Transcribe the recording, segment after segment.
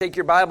Take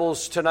your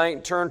Bibles tonight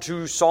and turn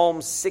to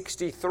Psalm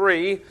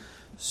 63.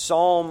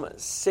 Psalm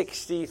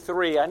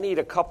 63. I need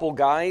a couple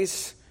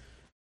guys.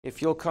 If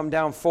you'll come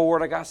down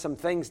forward, I got some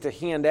things to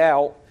hand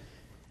out.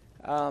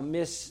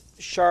 Miss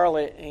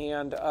Charlotte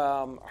and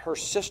her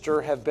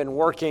sister have been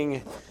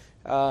working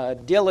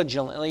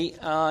diligently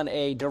on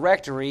a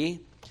directory.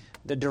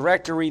 The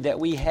directory that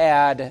we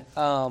had,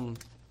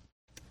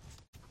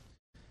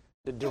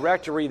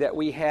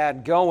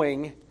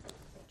 going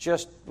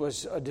just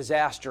was a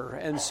disaster.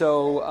 And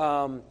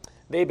so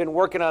they've been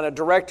working on a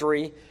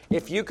directory.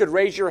 If you could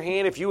raise your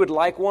hand if you would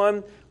like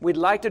one. We'd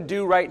like to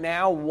do right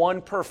now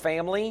one per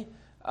family.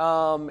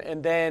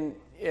 And then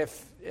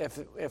if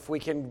we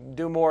can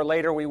do more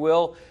later, we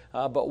will.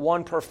 But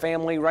one per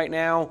family right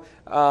now.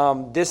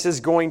 This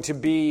is going to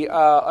be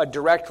a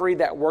directory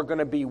that we're going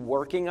to be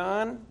working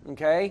on.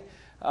 Okay.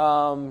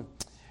 We'll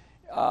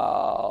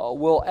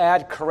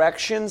add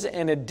corrections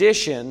and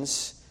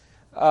additions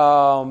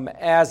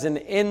as an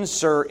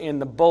insert in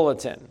the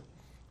bulletin.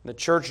 The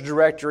church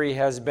directory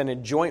has been a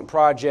joint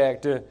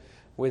project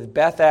with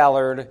Beth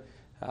Allard,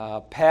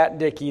 Pat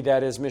Dickey,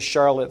 that is Miss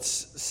Charlotte's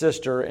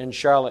sister, and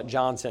Charlotte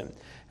Johnson.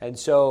 And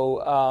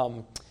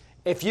so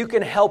if you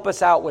can help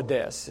us out with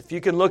this, if you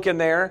can look in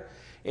there,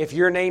 if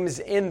your name's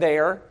in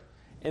there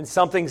and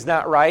something's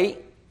not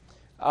right,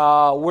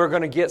 we're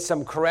going to get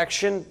some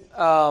correction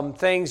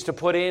things to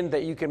put in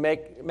that you can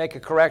make a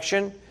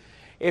correction.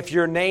 If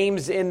your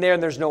name's in there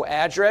and there's no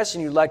address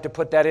and you'd like to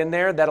put that in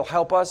there, that'll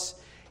help us.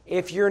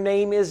 If your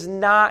name is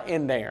not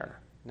in there,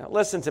 now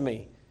listen to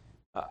me.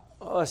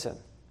 Listen.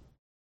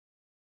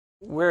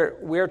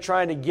 We're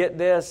trying to get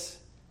this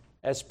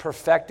as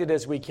perfected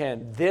as we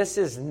can. This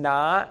is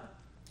not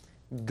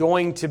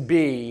going to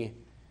be...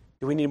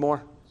 Do we need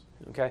more?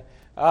 Okay.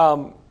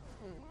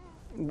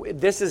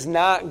 This is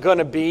not going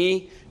to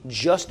be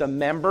just a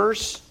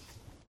members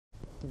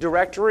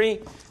directory.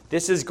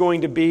 This is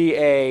going to be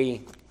a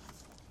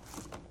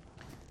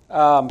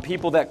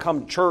people that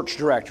come to church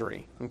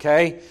directory.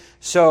 Okay,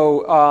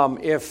 so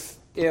if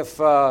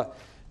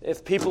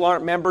people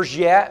aren't members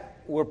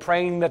yet, we're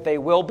praying that they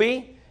will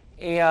be,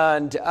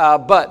 and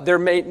but their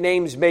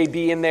names may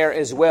be in there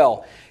as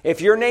well.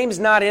 If your name's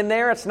not in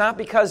there, it's not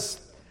because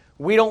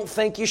we don't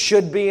think you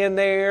should be in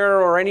there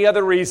or any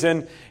other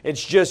reason.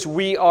 It's just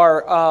we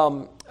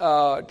are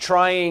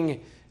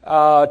trying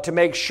to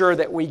make sure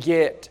that we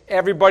get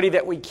everybody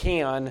that we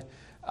can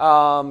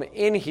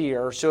in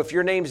here. So if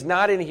your name's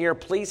not in here,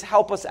 please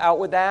help us out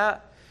with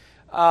that.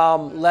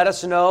 Let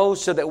us know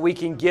so that we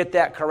can get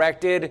that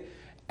corrected.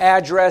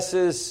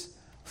 Addresses,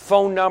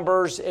 phone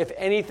numbers, if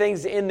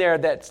anything's in there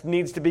that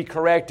needs to be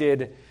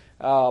corrected,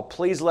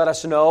 please let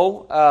us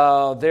know.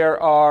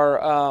 There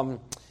are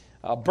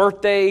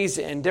birthdays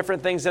and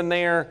different things in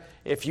there.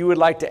 If you would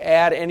like to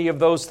add any of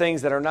those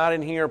things that are not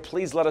in here,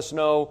 please let us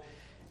know.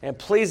 And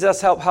please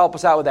help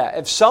us out with that.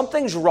 If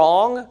something's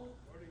wrong,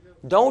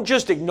 don't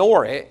just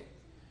ignore it.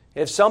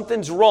 If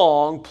something's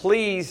wrong,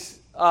 please,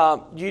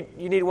 you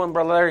need one,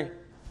 Brother Larry?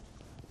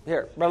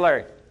 Here, Brother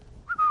Larry.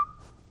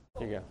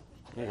 Here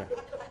you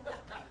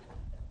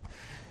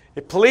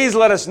go. Please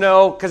let us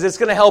know, because it's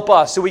going to help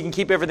us so we can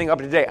keep everything up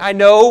to date. I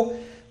know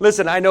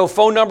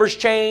phone numbers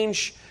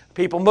change,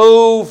 people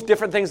move,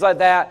 different things like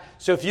that.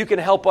 So if you can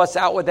help us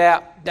out with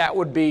that, that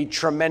would be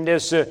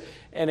tremendous.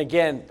 And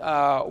again,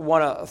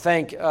 want to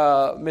thank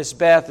Miss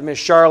Beth and Miss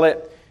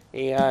Charlotte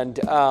and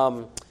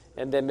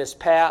then Miss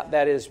Pat,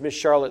 that is Miss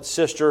Charlotte's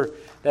sister,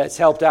 that's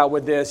helped out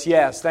with this.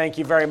 Yes, thank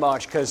you very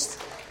much, because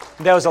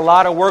there was a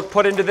lot of work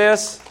put into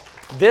this.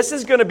 This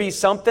is going to be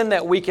something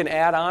that we can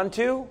add on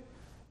to,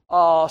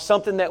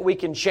 something that we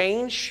can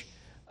change,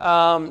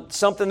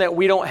 something that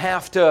we don't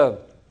have to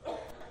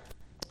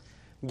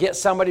get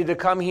somebody to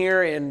come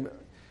here and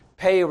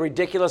pay a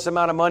ridiculous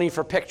amount of money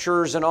for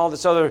pictures and all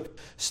this other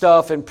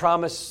stuff and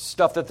promise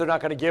stuff that they're not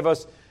going to give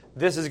us.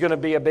 This is going to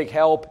be a big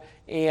help.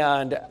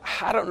 And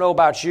I don't know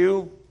about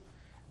you,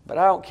 but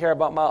I don't care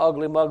about my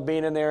ugly mug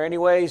being in there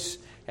anyways.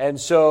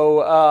 And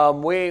so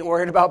we ain't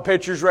worried about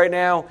pictures right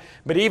now.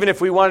 But even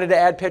if we wanted to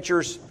add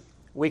pictures,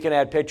 we can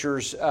add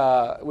pictures.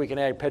 We can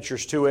add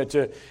pictures to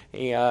it.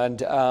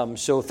 And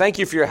so thank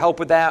you for your help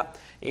with that.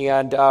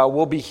 And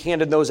we'll be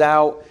handing those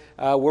out.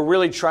 We're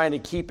really trying to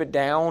keep it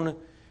down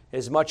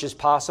as much as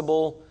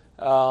possible.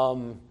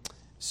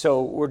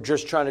 So we're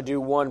just trying to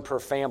do one per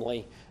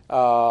family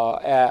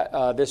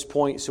at this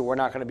point. So we're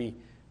not going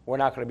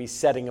to be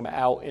setting them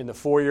out in the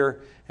foyer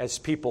as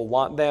people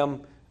want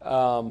them.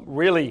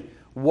 Really,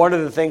 one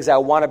of the things I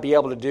want to be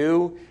able to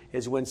do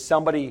is when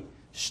somebody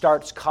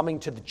starts coming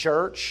to the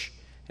church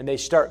and they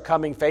start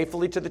coming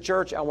faithfully to the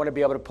church, I want to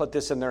be able to put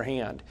this in their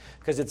hand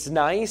because it's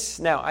nice.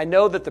 Now, I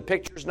know that the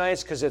picture's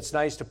nice because it's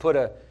nice to put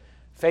a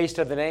face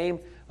to the name,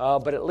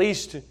 but at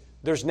least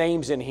there's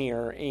names in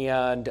here,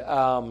 and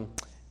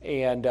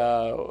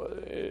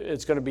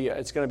it's going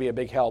to be a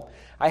big help.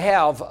 I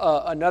have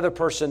another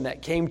person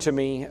that came to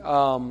me,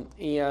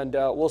 and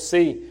we'll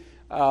see.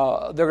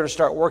 They're going to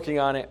start working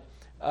on it.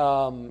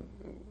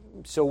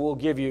 So we'll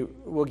give you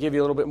a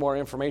little bit more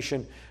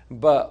information.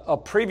 But a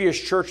previous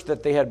church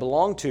that they had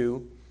belonged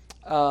to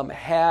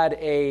had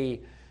a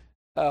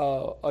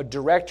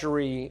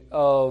directory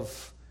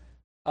of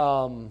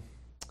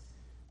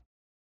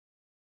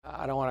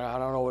I don't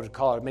know what to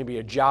call it, maybe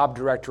a job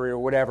directory or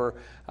whatever,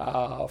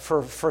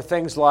 for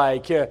things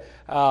like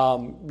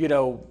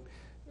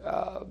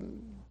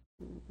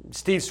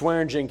Steve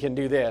Swearingen can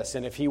do this,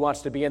 and if he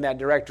wants to be in that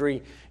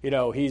directory,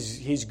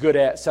 he's good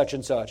at such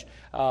and such.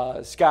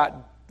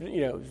 Scott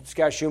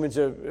Schumann's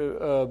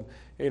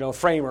a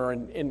framer,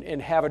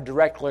 and have a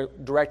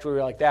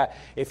directory like that.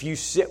 If you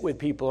sit with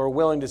people or are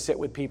willing to sit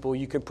with people,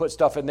 you can put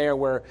stuff in there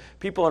where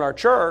people in our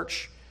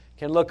church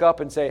can look up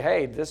and say,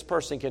 hey, this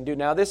person can do.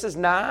 Now, this is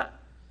not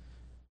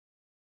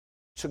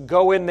to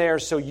go in there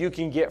so you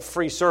can get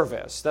free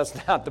service. That's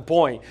not the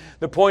point.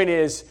 The point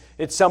is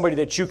it's somebody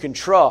that you can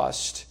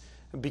trust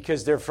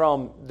because they're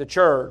from the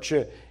church,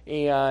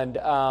 and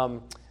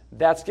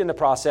that's in the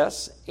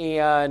process.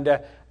 And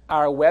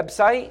our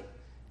website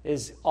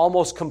is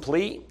almost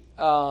complete.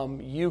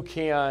 You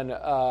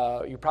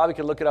probably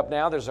can look it up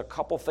now. There's a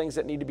couple things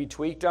that need to be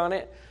tweaked on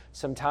it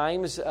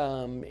sometimes,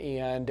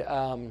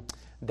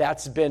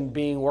 that's been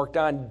being worked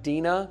on.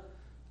 Dina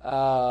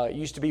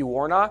used to be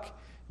Warnock,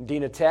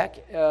 Dina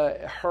Tech.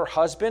 Her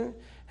husband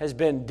has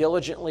been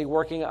diligently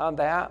working on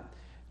that.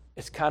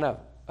 It's kind of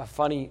a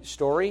funny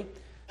story.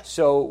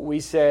 So we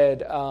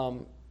said,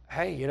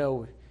 hey,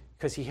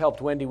 because he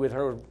helped Wendy with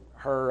her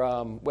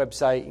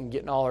website and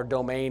getting all her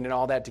domain and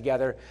all that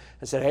together,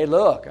 and said, hey,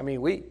 look,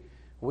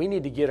 we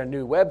need to get a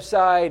new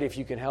website. If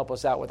you can help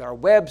us out with our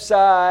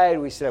website,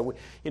 we said,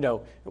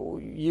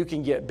 you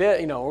can get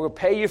we'll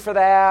pay you for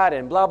that,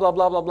 and blah, blah,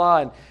 blah, blah, blah.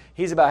 And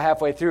he's about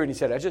halfway through, and he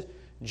said,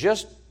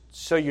 just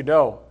so you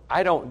know,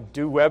 I don't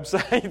do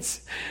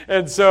websites.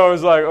 And so I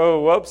was like,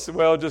 oh, whoops,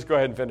 well, just go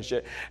ahead and finish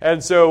it.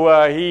 And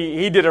so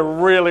he did a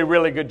really,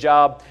 really good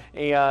job,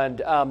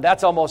 and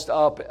that's almost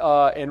up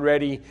and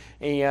ready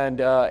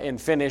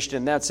and finished,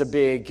 and that's a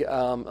big,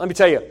 let me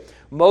tell you,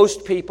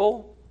 most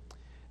people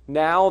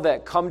now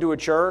that come to a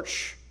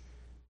church,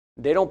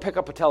 they don't pick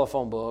up a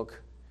telephone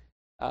book.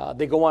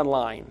 They go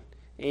online.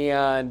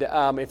 And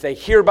if they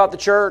hear about the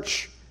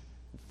church,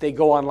 they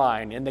go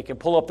online. And they can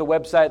pull up the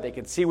website. They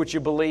can see what you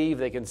believe.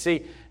 They can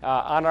see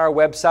on our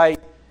website,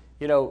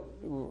 you're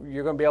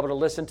going to be able to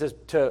listen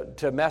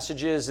to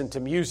messages and to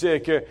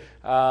music.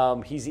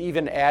 He's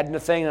even adding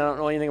a thing. I don't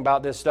know anything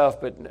about this stuff,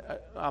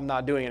 but I'm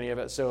not doing any of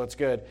it, so it's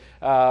good.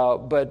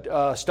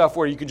 But stuff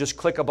where you can just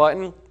click a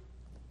button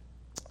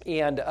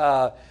and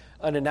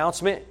an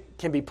announcement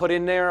can be put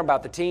in there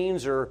about the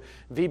teens or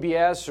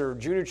VBS or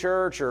junior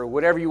church or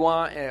whatever you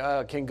want,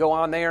 can go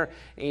on there.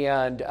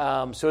 And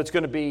so it's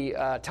going to be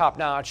top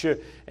notch.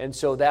 And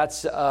so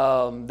that's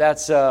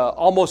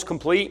almost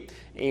complete,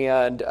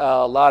 and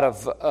a lot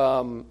of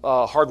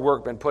hard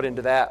work been put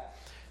into that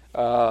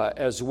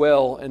as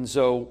well. And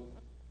so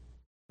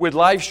with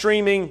live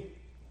streaming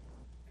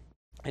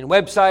and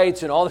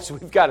websites and all this,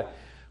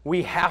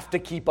 we have to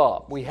keep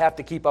up. We have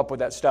to keep up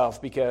with that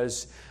stuff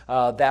because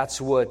that's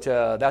what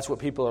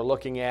people are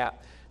looking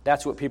at.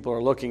 That's what people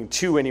are looking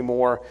to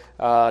anymore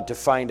to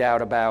find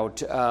out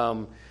about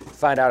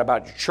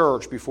your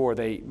church before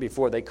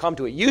they come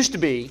to it. Used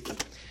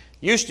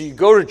to you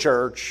go to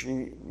church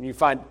and you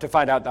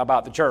find out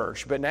about the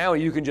church, but now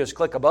you can just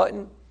click a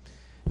button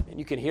and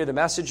you can hear the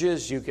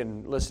messages. You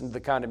can listen to the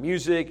kind of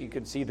music. You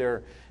can see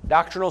their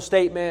doctrinal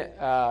statement.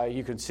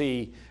 You can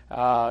see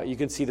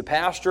the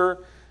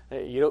pastor.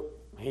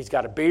 He's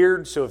got a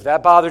beard, so if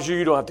that bothers you,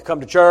 you don't have to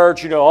come to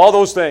church. All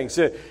those things.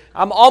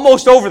 I'm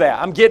almost over that.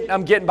 I'm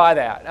getting by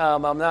that.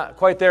 I'm not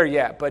quite there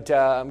yet, but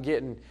I'm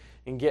getting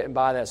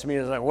by that. So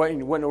it's like, what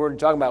we're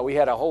talking about? We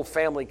had a whole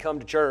family come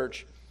to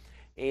church,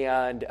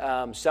 and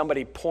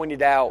somebody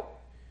pointed out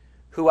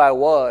who I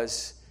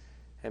was,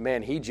 and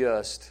man, he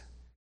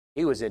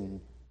was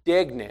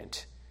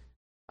indignant.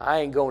 I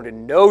ain't going to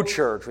no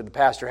church where the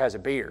pastor has a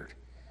beard.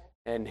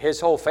 And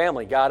his whole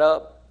family got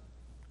up,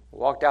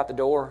 walked out the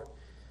door,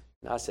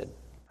 and I said,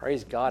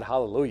 praise God,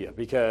 hallelujah,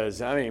 because,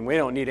 we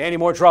don't need any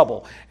more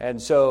trouble.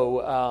 And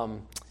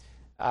so,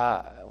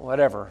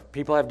 whatever.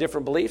 People have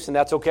different beliefs, and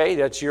that's okay.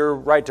 That's your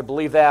right to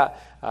believe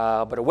that.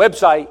 But a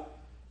website, you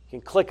can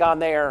click on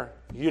there,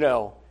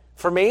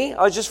 For me,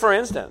 just for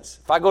instance,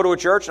 if I go to a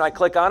church and I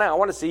click on it, I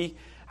want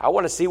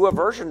to see what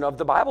version of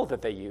the Bible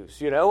that they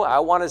use. I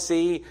want to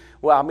see,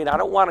 I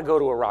don't want to go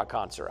to a rock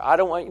concert. I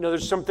don't want,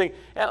 there's something,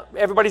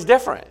 everybody's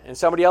different, and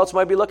somebody else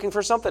might be looking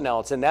for something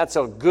else, and that's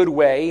a good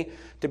way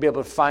to be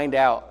able to find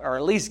out, or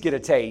at least get a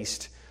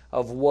taste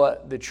of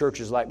what the church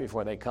is like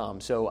before they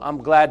come. So I'm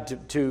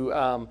glad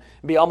to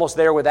be almost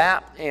there with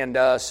that, and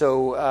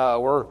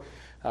so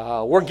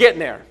we're getting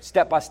there,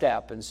 step by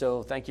step, and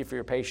so thank you for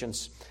your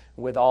patience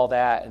with all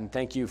that, and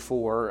thank you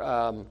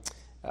for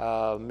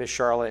Miss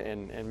Charlotte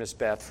and Miss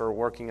Beth for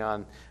working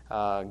on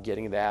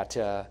getting that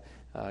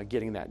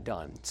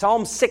done.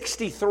 Psalm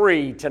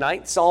 63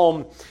 tonight,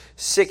 Psalm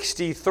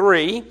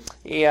 63,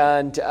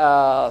 and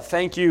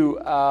thank you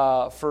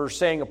for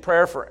saying a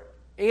prayer for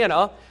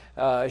Anna.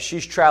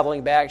 She's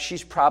traveling back.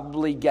 She's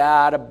probably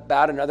got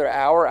about another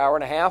hour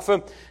and a half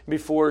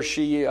before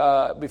she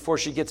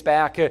gets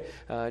back.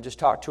 Just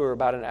talked to her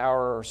about an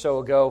hour or so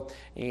ago.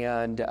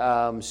 And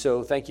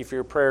so thank you for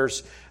your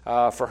prayers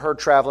for her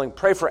traveling.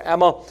 Pray for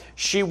Emma.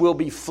 She will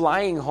be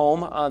flying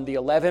home on the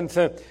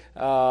 11th.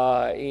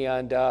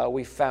 And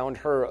we found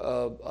her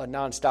a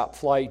nonstop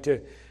flight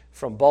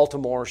from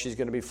Baltimore. She's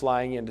going to be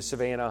flying into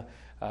Savannah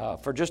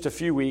for just a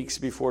few weeks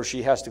before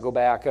she has to go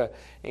back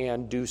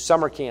and do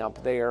summer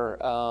camp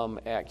there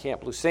at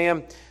Camp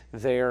Lucam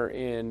there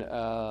in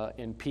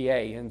PA.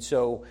 And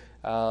so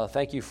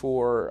thank you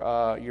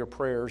for your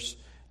prayers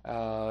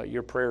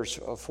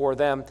for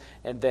them.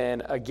 And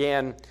then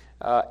again,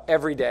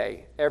 every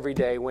day,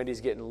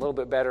 Wendy's getting a little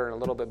bit better and a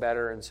little bit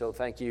better. And so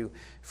thank you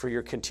for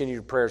your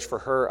continued prayers for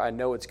her. I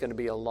know it's going to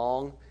be a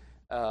long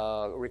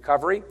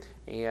recovery,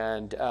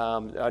 and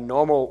a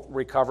normal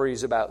recovery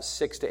is about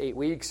 6 to 8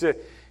 weeks.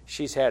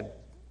 She's had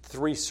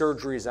 3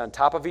 surgeries on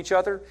top of each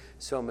other,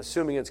 so I'm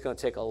assuming it's going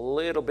to take a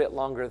little bit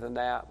longer than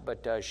that,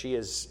 but she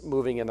is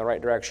moving in the right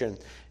direction,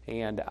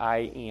 and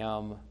I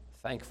am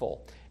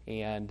thankful,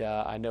 and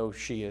I know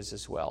she is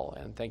as well,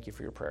 and thank you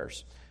for your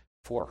prayers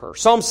for her.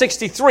 Psalm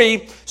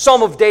 63,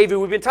 Psalm of David.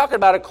 We've been talking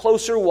about a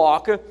closer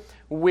walk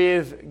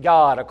with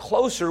God, a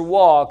closer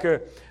walk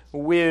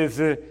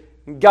with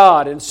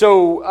God. And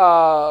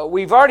so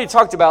we've already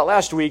talked about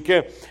last week,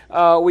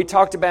 we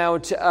talked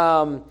about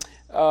to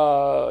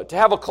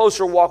have a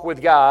closer walk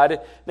with God,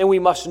 then we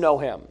must know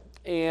Him.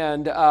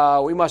 And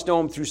we must know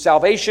Him through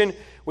salvation.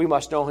 We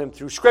must know Him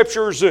through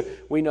Scriptures.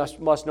 We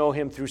must know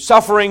Him through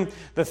suffering.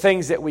 The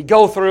things that we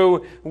go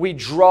through, we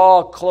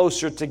draw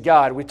closer to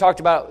God. We talked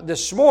about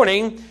this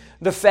morning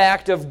the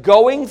fact of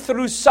going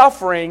through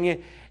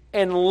suffering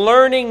and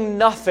learning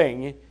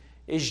nothing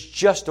is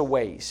just a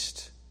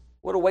waste.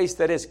 What a waste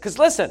that is. Because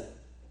listen,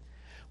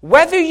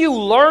 whether you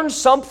learn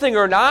something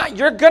or not,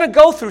 you're going to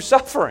go through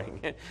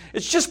suffering.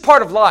 It's just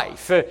part of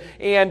life.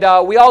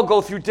 And we all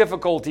go through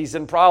difficulties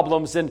and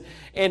problems. And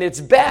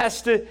it's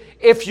best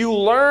if you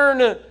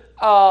learn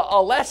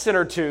a lesson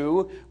or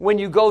two when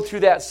you go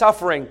through that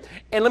suffering.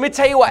 And let me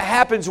tell you what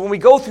happens when we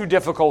go through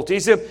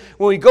difficulties,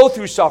 when we go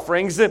through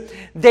sufferings.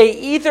 They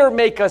either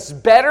make us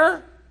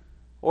better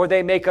or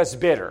they make us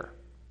bitter.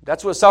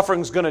 That's what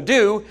suffering's going to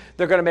do.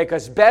 They're going to make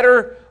us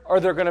better or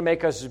they're going to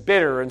make us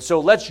bitter. And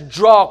so let's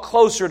draw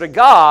closer to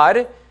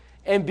God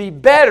and be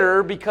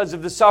better because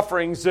of the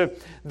sufferings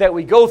that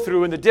we go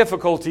through and the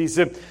difficulties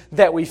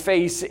that we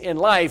face in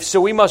life. So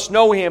we must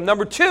know Him.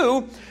 Number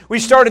 2, we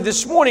started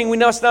this morning, we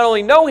must not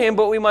only know Him,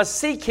 but we must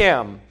seek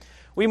Him.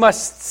 We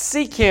must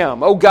seek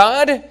Him. O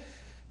God,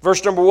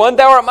 verse number 1,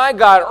 Thou art my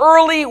God,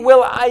 early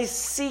will I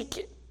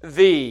seek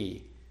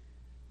Thee.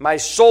 My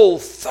soul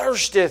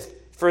thirsteth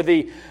for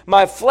Thee.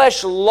 My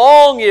flesh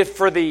longeth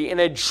for Thee in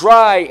a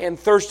dry and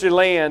thirsty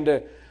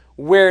land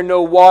where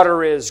no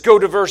water is. Go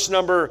to verse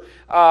number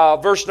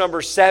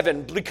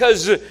 7.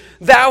 Because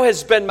Thou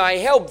hast been my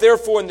help,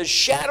 therefore in the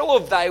shadow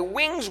of Thy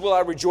wings will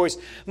I rejoice.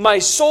 My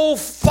soul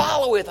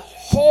followeth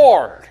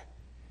hard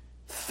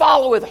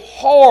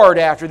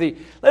after Thee.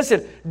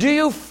 Listen, do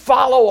you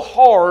follow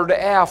hard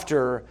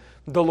after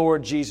the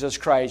Lord Jesus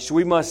Christ?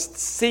 We must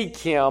seek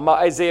Him.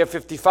 Isaiah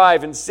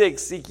 55:6,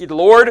 Seek ye the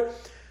Lord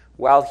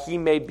while He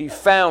may be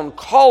found.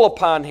 Call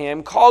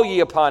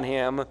ye upon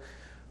Him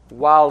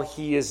while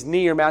He is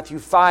near. Matthew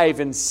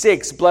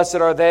 5:6, Blessed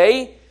are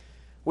they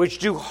which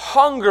do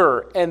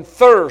hunger and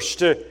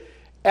thirst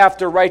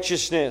after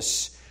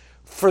righteousness,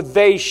 for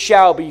they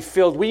shall be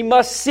filled. We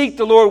must seek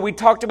the Lord. We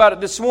talked about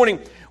it this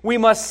morning. We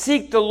must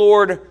seek the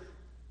Lord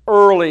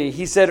early.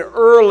 He said,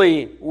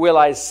 early will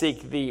I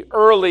seek Thee.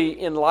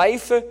 Early in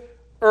life,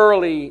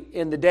 early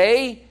in the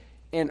day,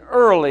 and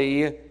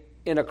early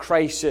in a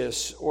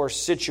crisis or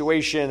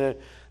situation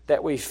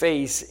that we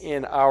face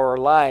in our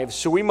lives.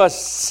 So we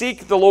must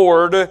seek the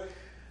Lord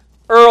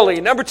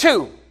early. Number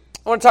 2,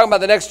 I want to talk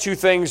about the next 2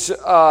 things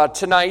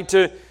tonight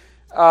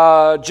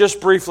just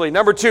briefly.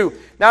 Number 2,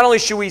 not only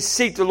should we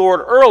seek the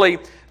Lord early,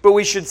 but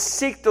we should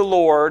seek the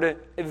Lord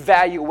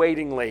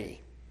evaluatingly.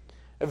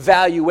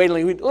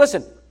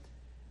 Listen,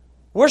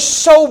 we're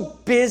so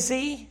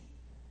busy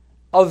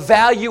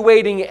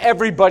evaluating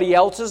everybody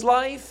else's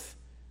life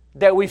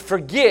that we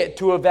forget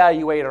to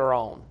evaluate our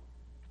own.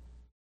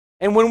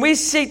 And when we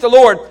seek the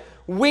Lord,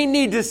 we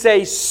need to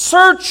say,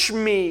 search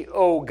me,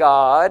 O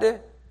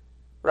God,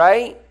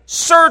 right?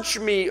 Search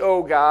me,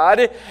 O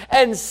God,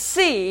 and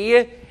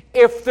see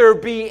if there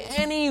be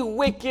any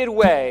wicked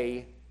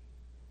way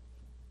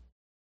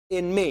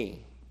in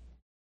me.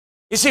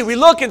 You see, we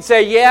look and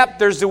say, yep,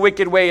 there's a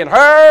wicked way in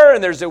her,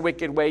 and there's a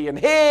wicked way in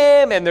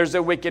him, and there's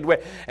a wicked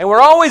way. And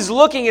we're always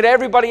looking at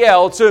everybody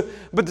else.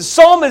 But the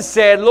psalmist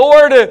said,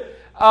 Lord,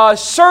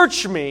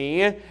 search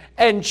me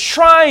and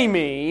try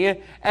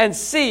me and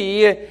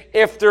see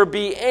if there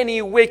be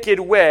any wicked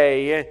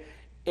way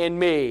in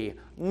me.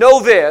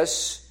 Know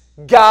this,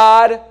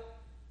 God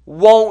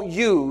won't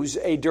use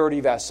a dirty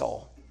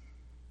vessel.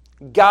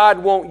 God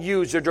won't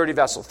use a dirty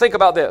vessel. Think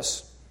about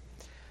this.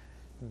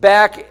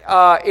 Back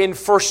in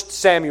 1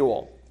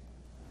 Samuel,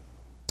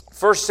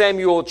 1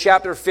 Samuel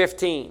chapter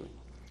 15.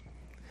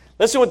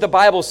 Listen to what the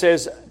Bible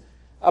says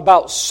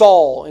about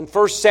Saul in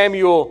 1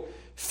 Samuel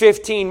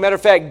 15. Matter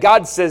of fact,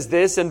 God says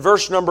this in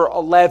verse number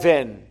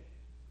 11.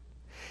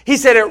 He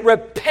said, "It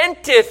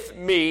repenteth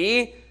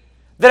me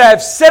that I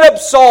have set up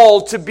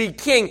Saul to be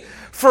king,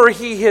 for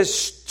he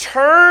has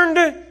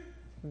turned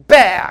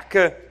back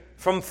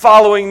from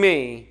following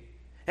me,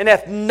 and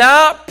hath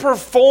not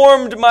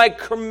performed my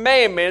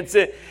commandments,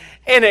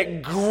 and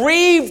it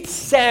grieved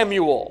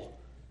Samuel.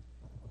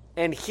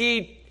 And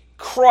he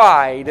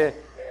cried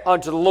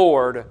unto the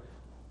Lord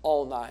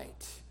all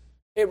night."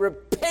 It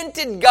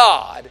repented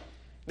God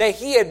that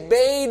he had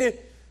made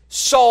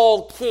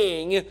Saul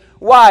king.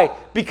 Why?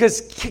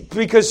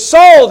 Because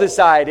Saul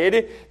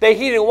decided that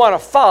he didn't want to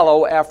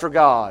follow after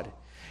God.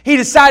 He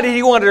decided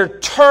he wanted to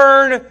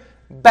turn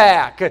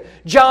back.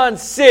 John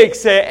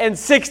 6 and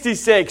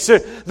 66,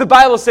 the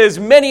Bible says,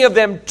 "Many of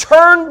them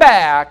turned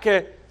back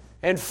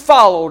and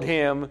followed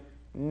him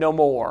no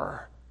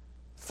more."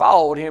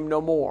 Followed him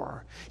no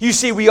more. You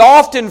see, we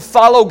often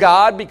follow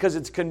God because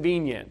it's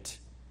convenient.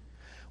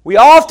 We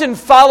often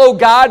follow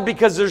God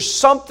because there's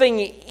something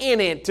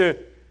in it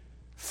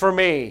for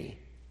me.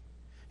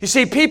 You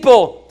see,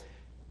 people,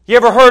 you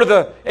ever heard of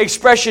the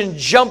expression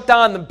jumped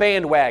on the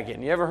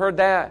bandwagon? You ever heard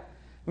that?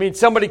 I mean,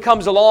 somebody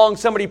comes along,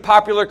 somebody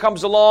popular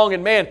comes along,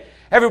 and man,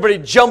 everybody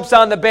jumps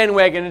on the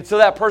bandwagon until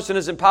that person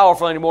isn't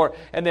powerful anymore,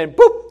 and then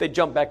boop, they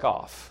jump back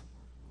off.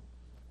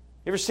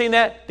 You ever seen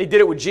that? They did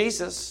it with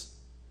Jesus.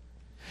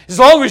 As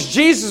long as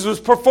Jesus was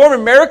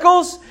performing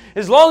miracles,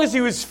 as long as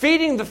he was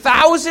feeding the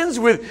thousands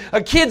with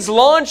a kid's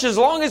lunch, as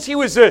long as he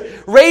was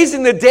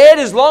raising the dead,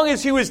 as long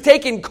as he was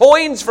taking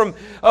coins from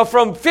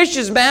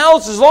fish's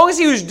mouths, as long as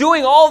he was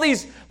doing all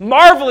these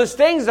marvelous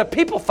things, the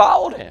people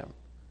followed him.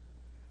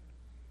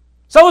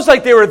 It's almost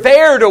like they were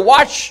there to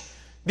watch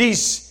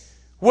these,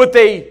 what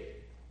they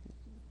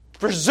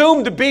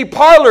presumed to be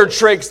parlor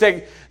tricks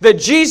that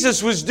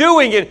Jesus was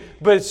doing.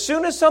 But as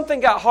soon as something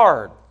got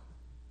hard,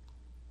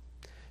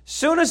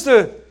 soon as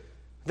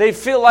they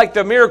feel like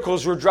the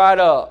miracles were dried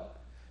up,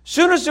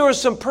 soon as there was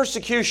some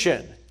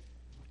persecution,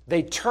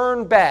 they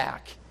turned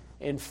back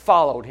and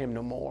followed him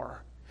no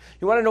more.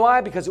 You want to know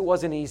why? Because it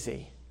wasn't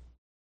easy.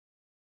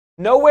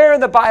 Nowhere in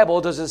the Bible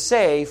does it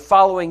say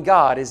following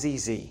God is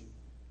easy.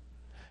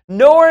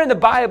 Nowhere in the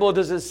Bible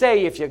does it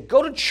say if you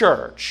go to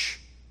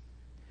church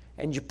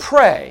and you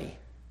pray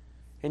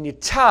and you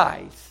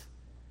tithe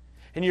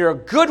and you're a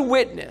good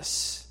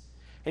witness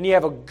and you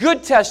have a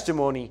good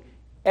testimony,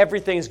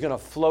 everything's going to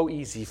flow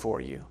easy for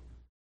you.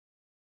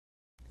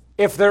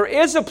 If there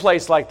is a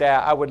place like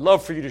that, I would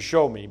love for you to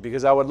show me,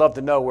 because I would love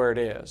to know where it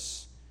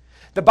is.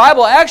 The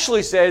Bible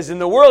actually says, "In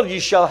the world you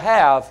shall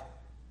have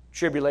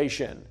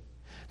tribulation."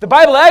 The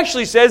Bible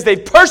actually says, "They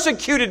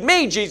persecuted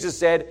me," Jesus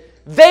said,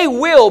 "they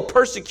will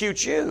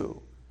persecute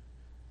you."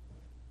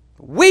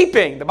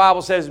 Weeping, the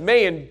Bible says,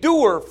 may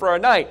endure for a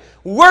night.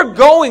 We're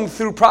going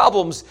through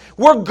problems.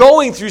 We're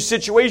going through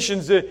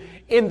situations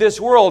in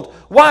this world.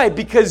 Why?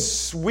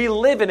 Because we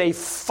live in a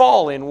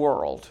fallen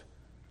world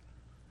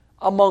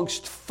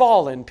amongst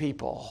fallen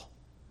people.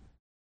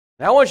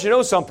 Now I want you to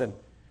know something.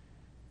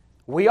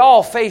 We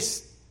all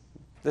face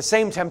the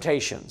same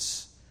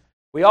temptations.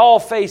 We all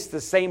face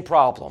the same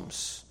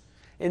problems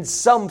in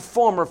some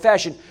form or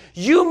fashion.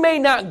 You may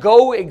not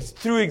go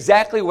through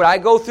exactly what I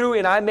go through,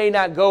 and I may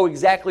not go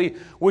exactly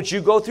what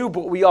you go through,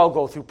 but we all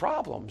go through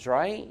problems,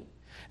 right?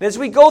 And as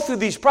we go through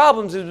these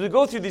problems, as we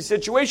go through these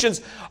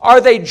situations,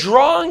 are they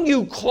drawing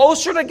you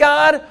closer to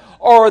God,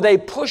 or are they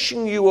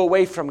pushing you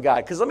away from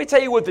God? Because let me tell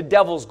you what the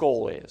devil's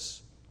goal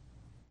is.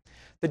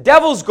 The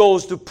devil's goal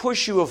is to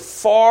push you as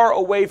far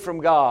away from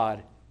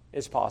God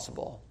as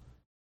possible.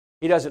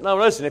 He doesn't. No,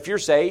 listen, if you're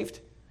saved,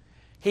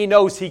 he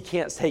knows he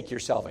can't take your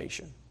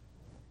salvation.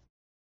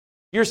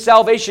 Your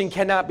salvation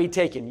cannot be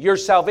taken. Your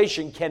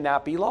salvation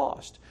cannot be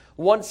lost.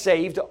 Once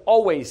saved,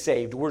 always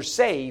saved. We're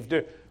saved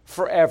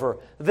forever.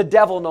 The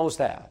devil knows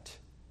that.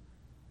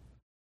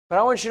 But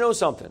I want you to know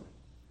something.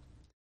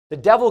 The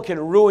devil can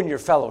ruin your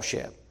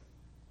fellowship.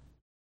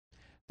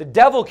 The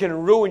devil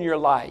can ruin your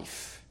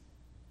life.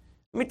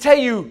 Let me tell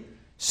you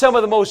some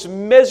of the most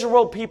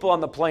miserable people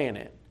on the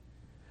planet.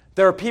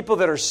 There are people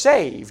that are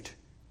saved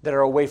that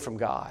are away from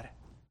God.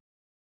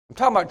 I'm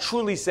talking about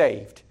truly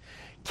saved.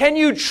 Can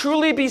you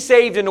truly be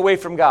saved and away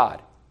from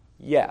God?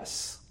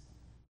 Yes.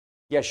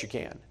 Yes, you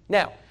can.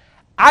 Now,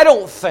 I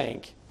don't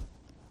think,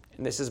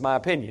 and this is my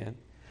opinion,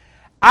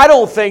 I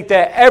don't think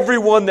that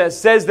everyone that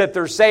says that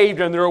they're saved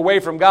and they're away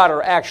from God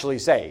are actually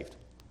saved.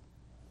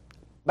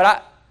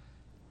 But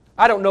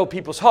I don't know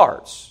people's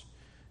hearts.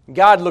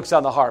 God looks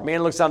on the heart.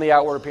 Man looks on the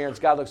outward appearance.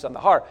 God looks on the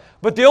heart.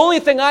 But the only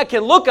thing I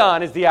can look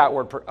on is the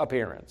outward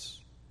appearance.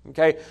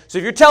 Okay? So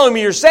if you're telling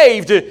me you're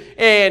saved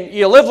and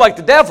you live like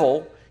the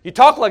devil, you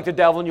talk like the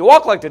devil, and you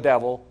walk like the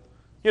devil,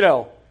 you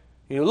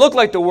look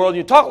like the world,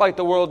 you talk like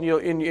the world,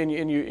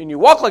 and you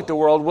walk like the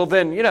world, well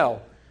then,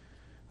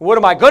 what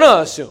am I going to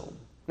assume?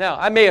 Now,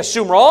 I may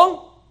assume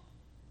wrong,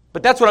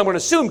 but that's what I'm going to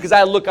assume because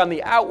I look on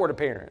the outward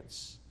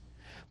appearance.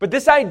 But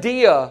this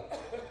idea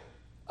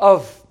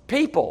of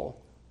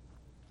people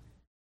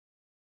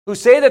who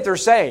say that they're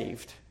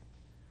saved,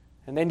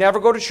 and they never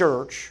go to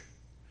church,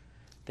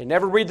 they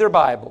never read their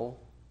Bible,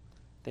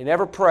 they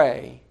never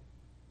pray,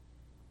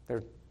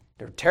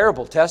 they're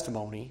terrible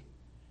testimony,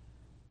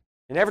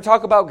 they never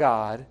talk about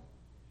God,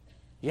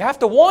 you have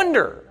to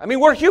wonder. I mean,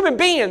 we're human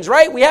beings,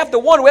 right? We have to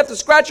wonder. We have to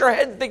scratch our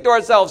head and think to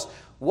ourselves,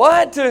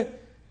 what?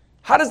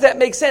 How does that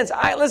make sense?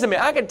 Listen,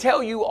 man, I can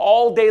tell you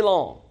all day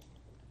long,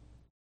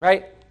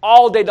 right?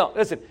 All day long.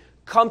 Listen,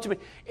 come to me.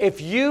 If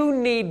you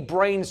need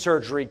brain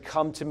surgery,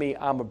 come to me.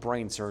 I'm a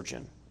brain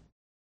surgeon.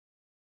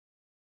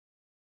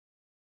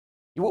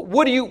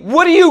 What are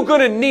you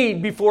going to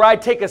need before I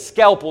take a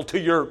scalpel to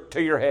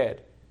your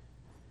head?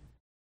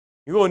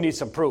 You're going to need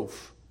some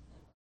proof,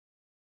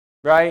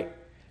 right?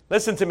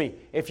 Listen to me.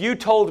 If you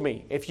told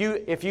me, if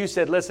you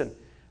said, listen,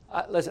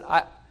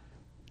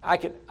 I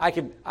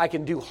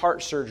can do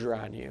heart surgery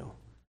on you,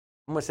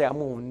 I'm going to say I'm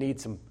going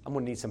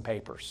to need some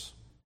papers.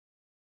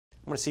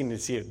 I'm going to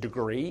see a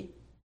degree.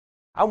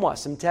 I want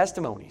some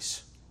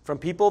testimonies from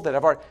people that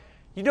have already.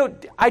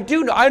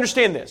 I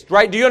understand this,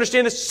 right? Do you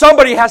understand this?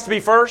 Somebody has to be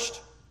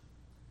first.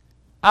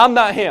 I'm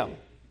not him.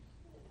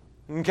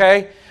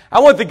 Okay? I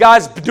want the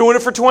guys doing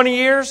it for 20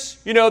 years,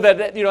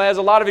 that has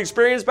a lot of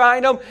experience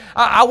behind them.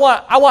 I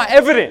want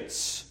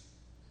evidence.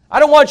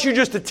 I don't want you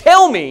just to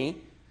tell me.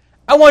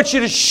 I want you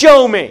to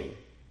show me.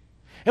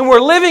 And we're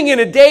living in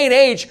a day and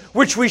age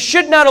which we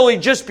should not only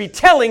just be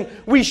telling,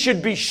 we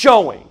should be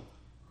showing.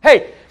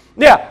 Hey,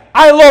 yeah,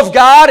 I love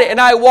God and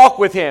I walk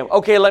with Him.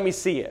 Okay, let me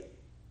see it.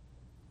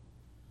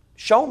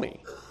 Show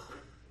me.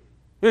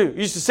 We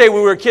used to say when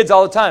we were kids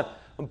all the time,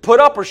 put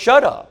up or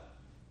shut up.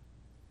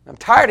 I'm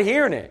tired of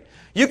hearing it.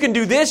 You can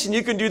do this and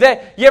you can do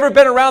that. You ever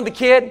been around the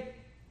kid?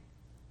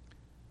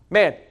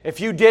 Man, if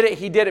you did it,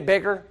 he did it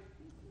bigger.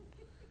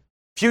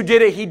 If you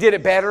did it, he did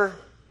it better.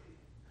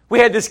 We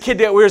had this kid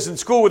that was in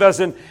school with us,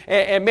 and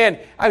man,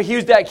 he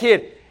was that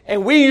kid.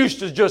 And we used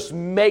to just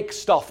make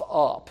stuff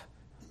up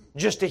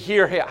just to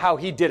hear how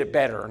he did it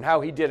better and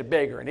how he did it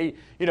bigger.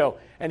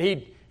 And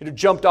he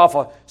jumped off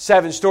a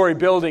 7-story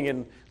building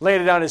and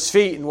landed on his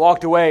feet and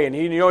walked away. And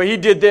he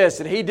did this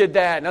and he did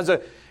that.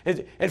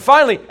 And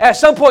finally, at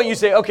some point, you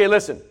say, "Okay,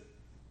 listen,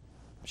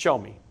 show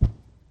me.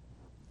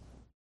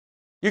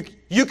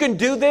 You can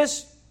do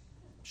this.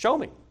 Show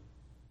me."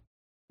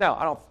 Now,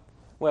 I don't.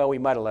 Well, we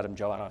might have let him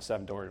jump on a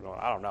 7-story building.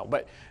 I don't know,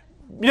 but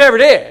you never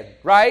did,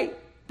 right?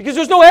 Because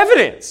there's no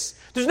evidence.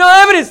 There's no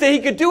evidence that he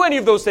could do any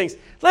of those things.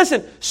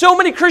 Listen, so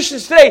many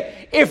Christians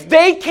today, if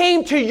they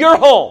came to your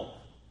home,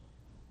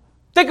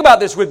 think about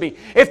this with me.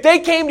 If they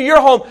came to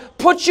your home,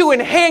 put you in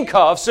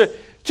handcuffs,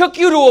 took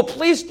you to a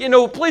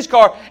police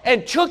car,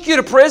 and took you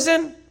to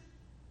prison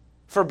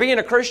for being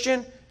a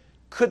Christian,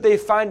 could they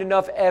find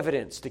enough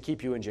evidence to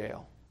keep you in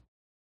jail?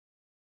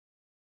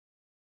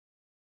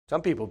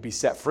 Some people would be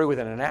set free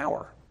within an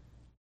hour.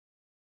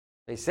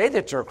 They say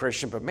that they're a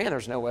Christian, but man,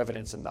 there's no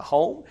evidence in the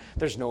home.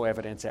 There's no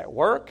evidence at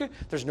work.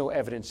 There's no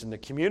evidence in the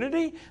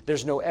community.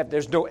 There's no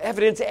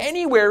evidence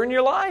anywhere in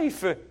your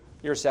life.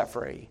 You're set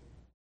free.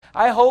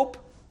 I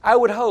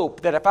would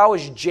hope that if I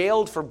was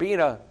jailed for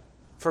being a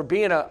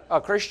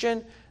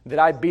Christian, that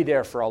I'd be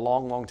there for a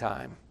long, long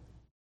time.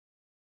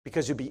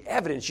 Because there'd be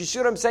evidence. You see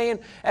what I'm saying?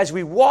 As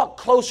we walk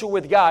closer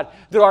with God,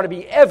 there ought to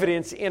be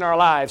evidence in our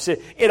lives.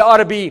 It ought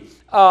to be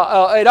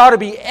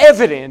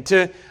evident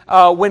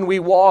when we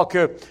walk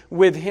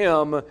with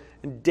Him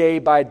day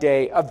by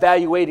day,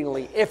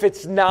 evaluatingly. If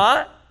it's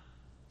not,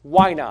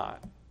 why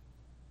not?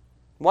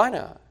 Why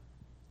not?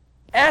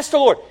 Ask the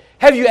Lord.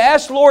 Have you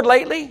asked the Lord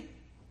lately?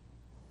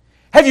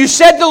 Have you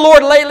said to the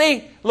Lord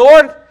lately,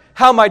 "Lord,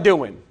 how am I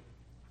doing?"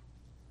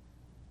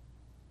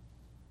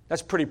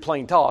 That's pretty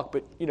plain talk,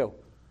 but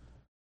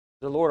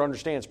the Lord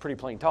understands pretty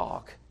plain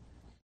talk.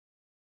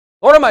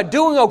 Lord, am I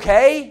doing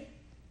okay?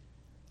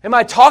 Am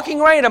I talking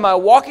right? Am I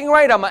walking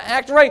right? Am I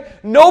acting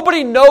right?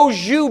 Nobody knows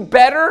you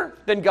better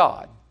than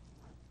God.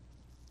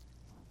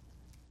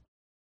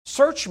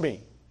 Search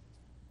me.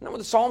 You know what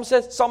the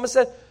psalmist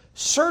said?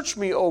 Search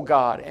me, O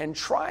God, and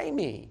try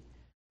me.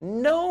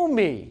 Know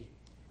me.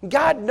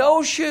 God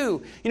knows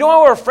you. You know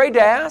why we're afraid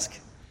to ask?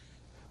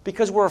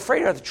 Because we're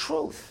afraid of the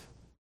truth.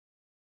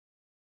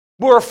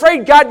 We're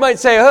afraid God might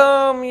say,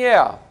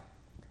 yeah,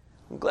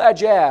 I'm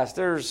glad you asked.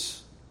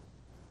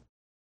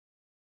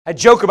 I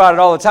joke about it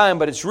all the time,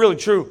 but it's really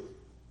true.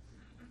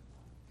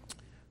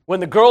 When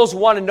the girls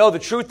want to know the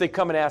truth, they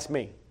come and ask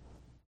me.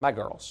 My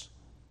girls.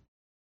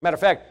 Matter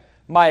of fact,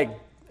 my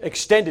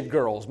extended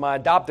girls, my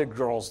adopted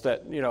girls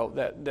that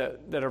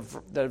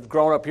have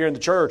grown up here in the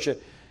church,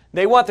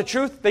 they want the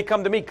truth, they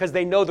come to me because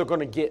they know they're going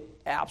to get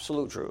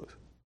absolute truth.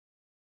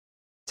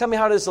 Tell me,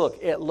 how does it look?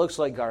 It looks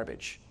like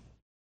garbage.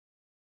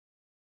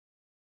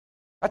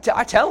 I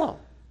tell them.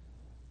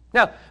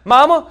 Now,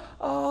 Mama,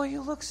 oh,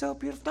 you look so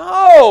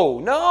beautiful.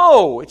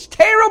 No, it's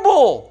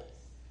terrible.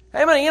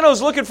 Emma,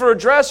 was looking for a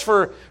dress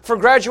for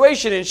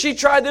graduation, and she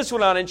tried this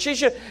one on, and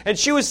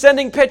she was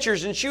sending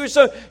pictures, and she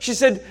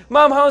said,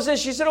 "Mom, how's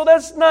this?" She said, "Oh,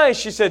 that's nice."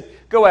 She said,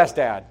 "Go ask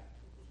Dad."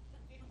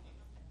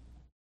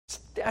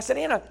 I said,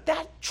 "Anna,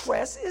 that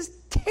dress is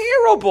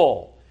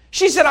terrible."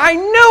 She said, "I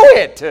knew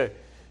it."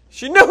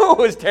 She knew it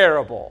was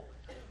terrible.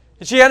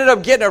 And she ended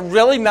up getting a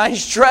really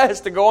nice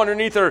dress to go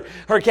underneath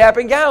her cap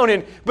and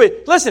gown.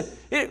 But listen,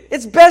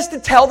 it's best to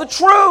tell the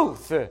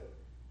truth.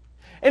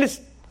 And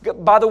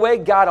by the way,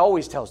 God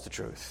always tells the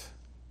truth.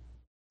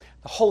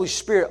 The Holy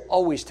Spirit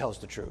always tells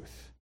the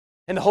truth.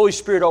 And the Holy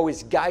Spirit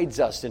always guides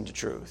us into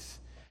truth.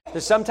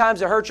 Does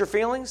sometimes it hurt your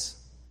feelings?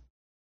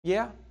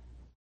 Yeah.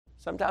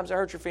 Sometimes it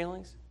hurts your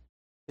feelings.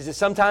 Is it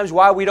sometimes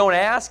why we don't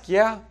ask?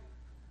 Yeah.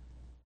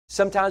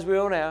 Sometimes we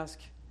don't ask.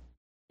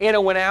 Anna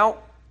went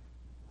out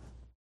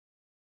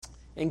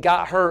and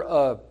got her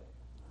a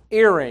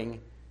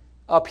earring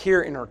up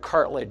here in her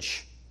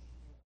cartilage.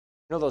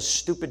 You know those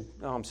stupid,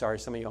 I'm sorry,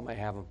 some of y'all might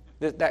have them.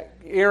 That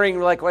earring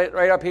like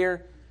right up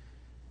here.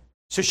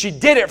 So she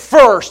did it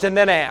first and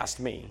then asked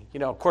me.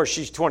 Of course,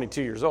 she's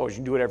 22 years old. She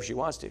can do whatever she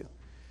wants to.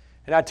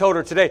 And I told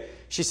her today,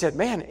 she said,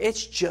 man,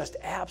 it's just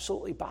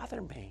absolutely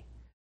bothering me.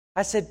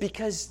 I said,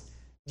 because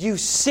you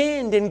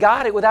sinned and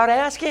got it without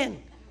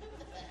asking.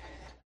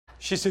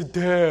 She said,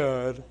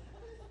 Dad.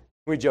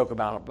 We joke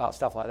about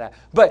stuff like that.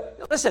 But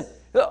listen,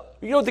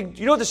 you know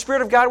what the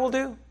Spirit of God will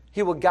do?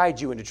 He will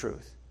guide you into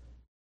truth.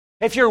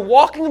 If you're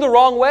walking the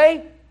wrong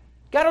way,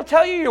 God will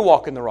tell you you're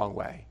walking the wrong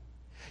way.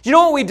 You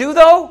know what we do,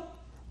 though?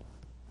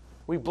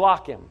 We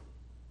block Him.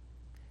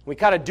 We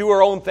kind of do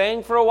our own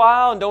thing for a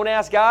while and don't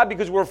ask God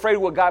because we're afraid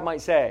of what God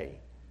might say.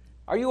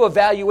 Are you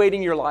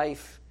evaluating your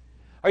life?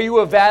 Are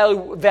you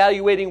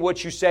evaluating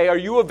what you say? Are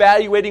you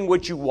evaluating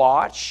what you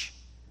watch?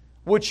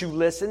 What you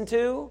listen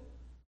to?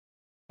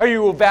 Are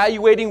you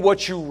evaluating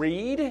what you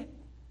read?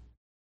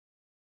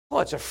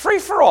 Well, it's a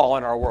free-for-all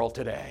in our world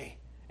today.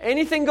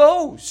 Anything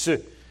goes.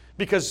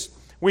 Because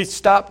we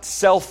stopped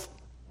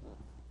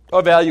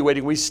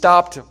self-evaluating. We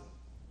stopped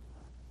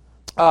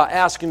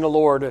asking the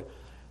Lord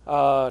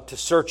to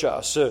search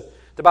us.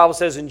 The Bible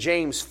says in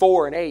James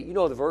 4:8, you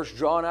know the verse,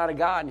 draw nigh to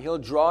God and He'll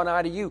draw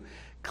nigh to you.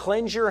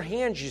 Cleanse your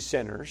hands, you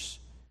sinners,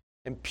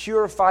 and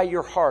purify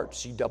your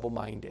hearts, you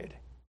double-minded.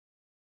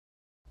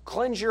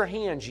 Cleanse your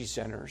hands, ye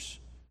sinners,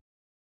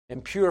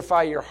 and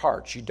purify your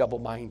hearts, you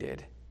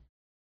double-minded.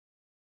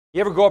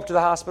 You ever go up to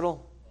the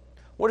hospital?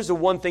 What is the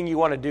one thing you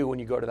want to do when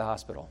you go to the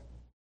hospital?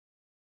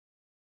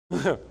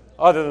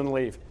 Other than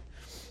leave.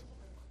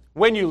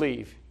 When you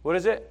leave, what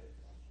is it?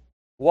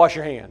 Wash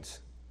your hands.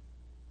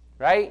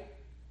 Right?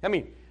 I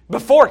mean,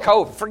 before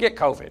COVID, forget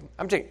COVID.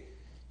 I'm telling you,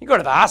 you go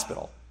to the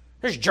hospital,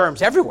 there's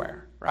germs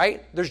everywhere,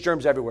 right? There's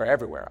germs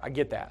everywhere. I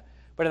get that.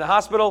 But in the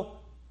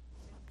hospital,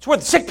 it's where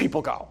the sick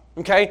people go,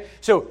 okay?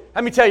 So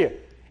let me tell you,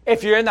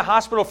 if you're in the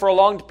hospital for a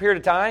long period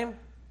of time,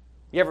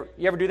 you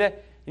ever do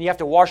that? And you have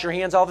to wash your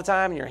hands all the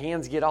time, and your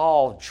hands get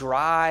all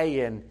dry,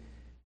 and I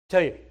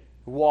tell you,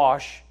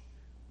 wash,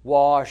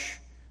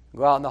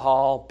 go out in the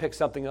hall, pick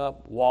something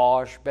up,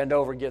 wash, bend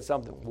over, get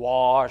something,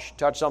 wash,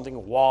 touch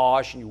something,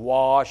 wash, and you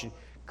wash, and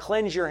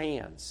cleanse your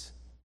hands,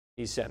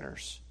 these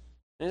sinners.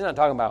 And he's not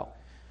talking about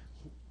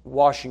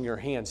washing your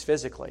hands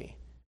physically.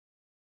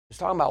 He's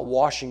talking about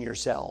washing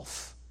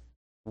yourself,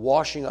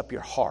 washing up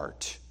your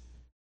heart,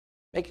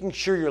 making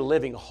sure you're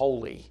living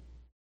holy,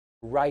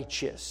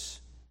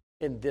 righteous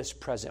in this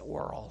present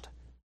world.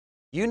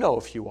 You know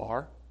if you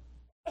are.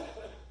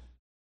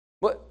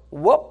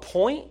 What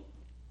point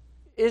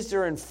is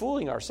there in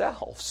fooling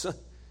ourselves?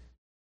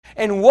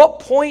 And what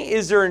point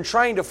is there in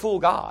trying to fool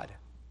God?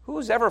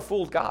 Who's ever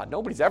fooled God?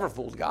 Nobody's ever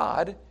fooled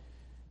God.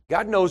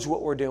 God knows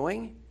what we're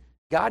doing.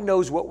 God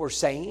knows what we're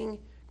saying.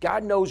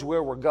 God knows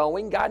where we're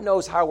going. God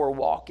knows how we're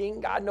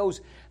walking. God knows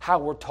how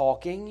we're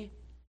talking.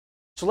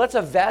 So let's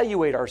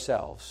evaluate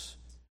ourselves.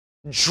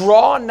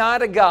 Draw nigh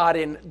to God,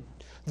 and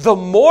the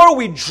more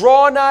we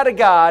draw nigh to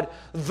God,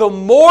 the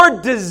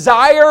more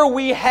desire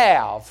we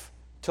have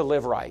to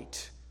live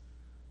right,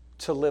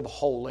 to live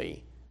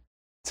holy,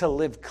 to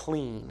live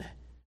clean,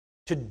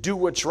 to do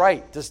what's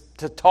right,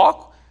 to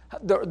talk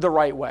the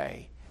right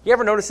way. You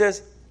ever notice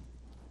this?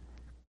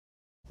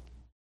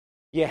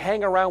 You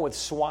hang around with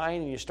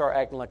swine and you start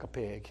acting like a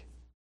pig.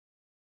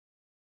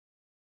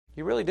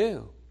 You really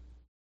do.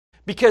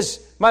 Because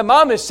my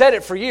mom has said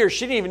it for years.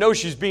 She didn't even know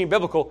she was being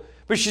biblical,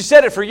 but she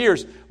said it for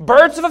years.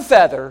 Birds of a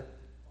feather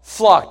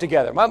flock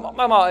together. My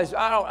mom, I don't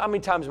know how many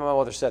times my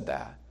mother said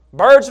that.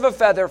 Birds of a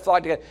feather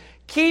flock together.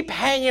 Keep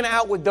hanging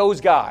out with those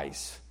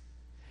guys.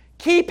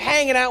 Keep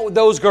hanging out with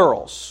those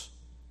girls.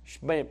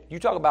 Man, you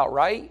talk about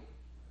right?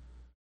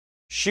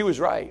 She was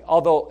right.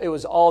 Although it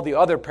was all the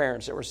other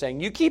parents that were saying,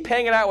 you keep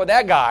hanging out with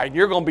that guy and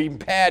you're going to be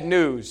bad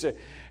news.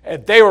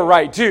 And they were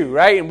right too,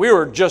 right? And we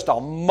were just a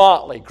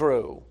motley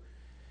crew.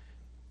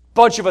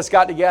 Bunch of us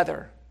got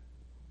together.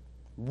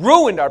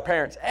 Ruined our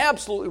parents.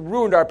 Absolutely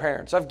ruined our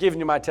parents. I've given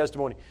you my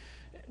testimony.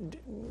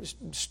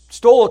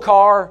 Stole a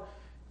car.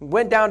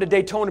 Went down to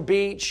Daytona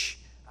Beach.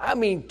 I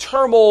mean,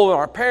 turmoil in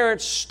our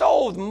parents.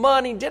 Stole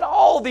money. Did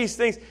all these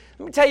things.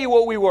 Let me tell you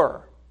what we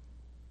were.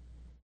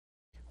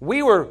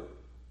 We were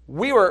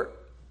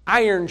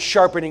iron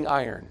sharpening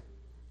iron.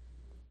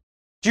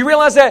 Do you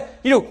realize that?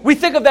 We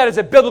think of that as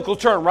a biblical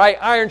term, right?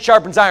 Iron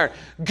sharpens iron.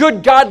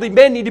 Good godly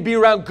men need to be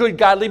around good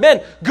godly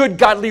men. Good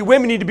godly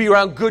women need to be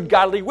around good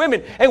godly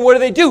women. And what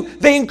do?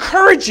 They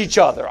encourage each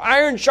other.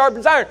 Iron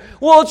sharpens iron.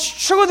 Well,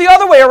 it's true the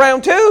other way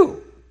around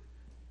too.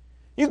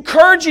 You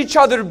encourage each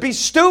other to be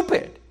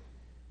stupid.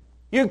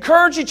 You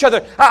encourage each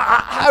other.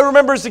 I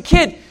remember as a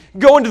kid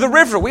going to the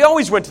river. We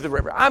always went to the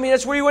river. I mean,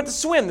 that's where you went to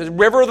swim, the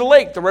river or the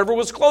lake. The river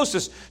was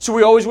closest, so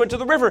we always went to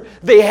the river.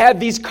 They had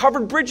these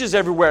covered bridges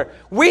everywhere.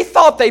 We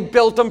thought they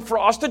built them for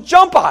us to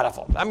jump out of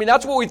them. I mean,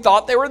 that's what we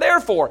thought they were there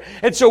for.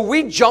 And so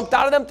we jumped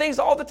out of them things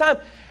all the time.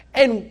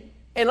 And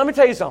let me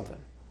tell you something.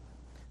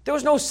 There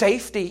was no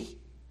safety.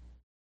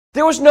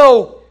 There was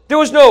no,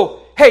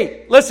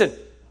 hey, listen,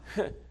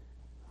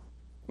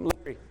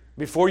 Larry,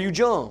 before you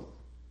jump,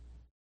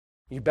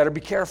 you better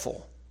be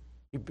careful.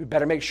 You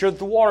better make sure that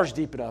the water's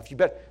deep enough.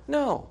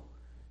 No.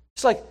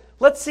 It's like,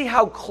 let's see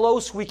how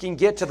close we can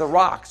get to the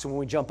rocks when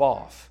we jump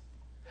off.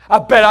 I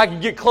bet I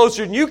can get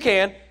closer than you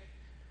can.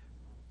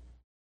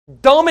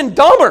 Dumb and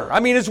dumber, I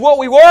mean, is what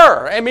we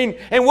were. I mean,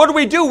 and what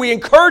do? We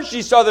encouraged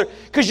each other,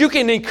 because you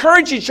can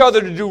encourage each other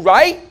to do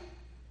right,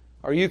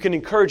 or you can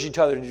encourage each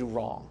other to do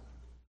wrong.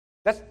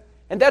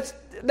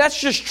 That's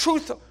just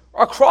truth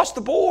across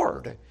the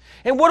board.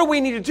 And what do we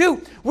need to do?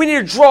 We need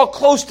to draw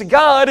close to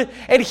God,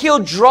 and He'll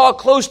draw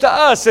close to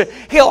us.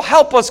 He'll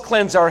help us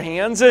cleanse our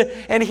hands,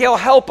 and He'll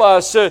help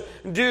us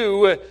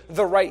do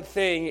the right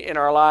thing in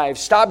our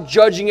lives. Stop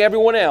judging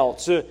everyone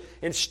else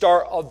and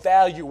start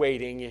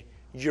evaluating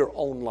your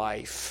own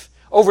life.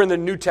 Over in the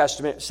New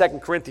Testament, 2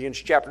 Corinthians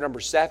chapter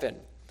number 7.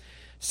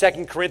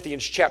 2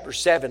 Corinthians chapter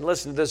 7,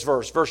 listen to this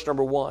verse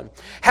number 1.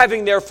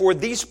 Having therefore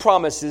these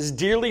promises,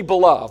 dearly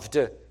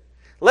beloved,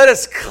 let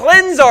us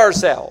cleanse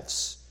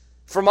ourselves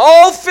from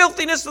all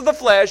filthiness of the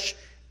flesh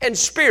and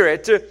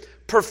spirit,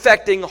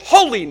 perfecting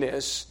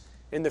holiness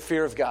in the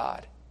fear of God.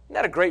 Isn't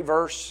that a great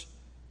verse?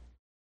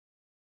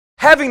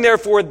 Having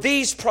therefore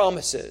these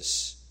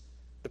promises,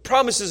 the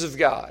promises of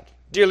God,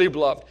 dearly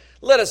beloved,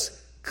 let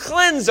us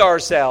cleanse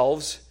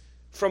ourselves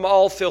from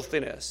all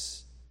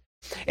filthiness.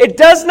 It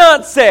does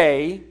not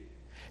say,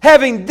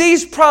 having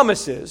these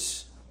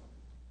promises,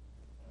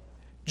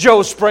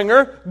 Joe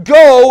Springer,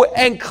 go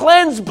and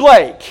cleanse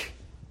Blake.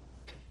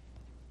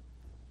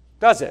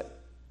 Does it?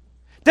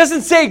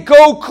 Doesn't say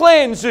go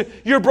cleanse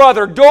your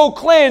brother, go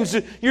cleanse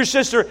your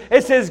sister.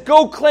 It says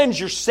go cleanse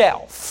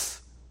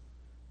yourself.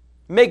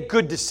 Make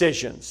good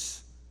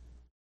decisions.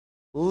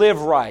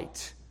 Live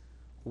right.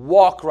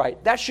 Walk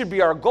right. That should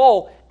be our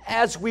goal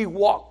as we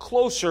walk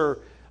closer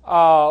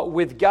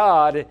with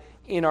God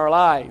in our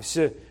lives.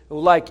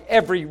 Like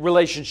every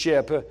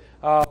relationship,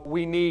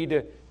 we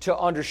need to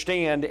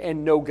understand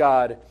and know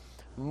God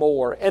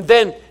more. And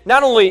then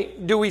not only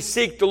do we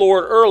seek the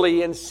Lord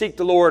early and seek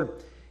the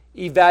Lord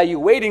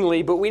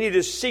evaluatingly, but we need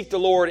to seek the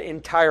Lord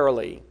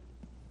entirely.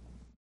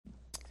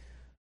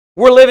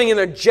 We're living in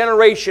a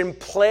generation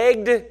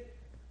plagued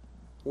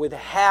with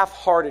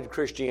half-hearted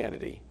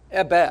Christianity,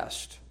 at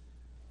best.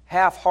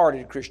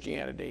 Half-hearted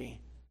Christianity.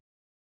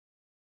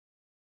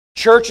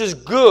 Church is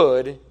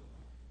good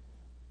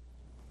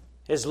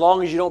as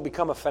long as you don't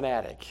become a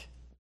fanatic.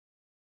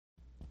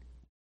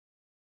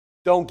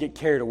 Don't get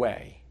carried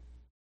away.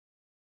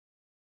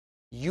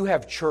 You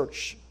have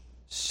church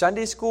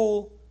Sunday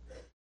school,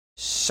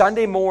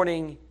 Sunday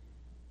morning,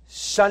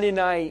 Sunday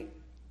night,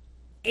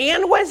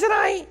 and Wednesday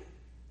night.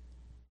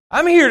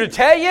 I'm here to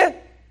tell you,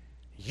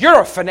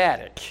 you're a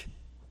fanatic.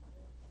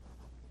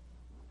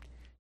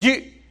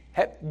 Do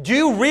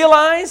you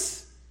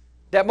realize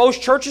that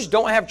most churches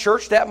don't have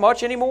church that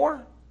much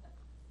anymore?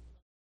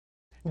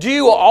 Do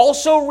you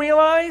also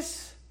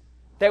realize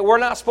that we're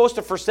not supposed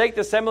to forsake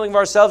the assembling of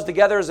ourselves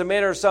together as a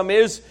manner of some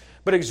is,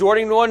 but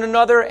exhorting one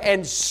another,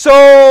 and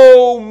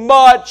so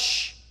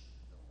much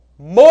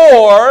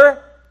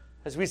more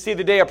as we see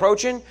the day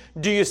approaching?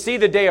 Do you see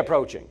the day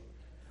approaching?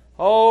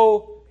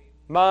 Oh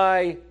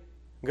my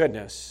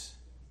goodness.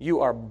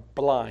 You are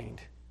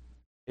blind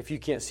if you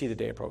can't see the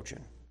day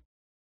approaching.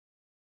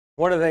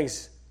 One of the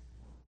things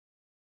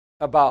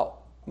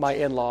about my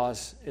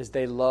in-laws is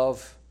they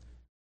love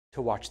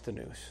to watch the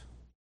news.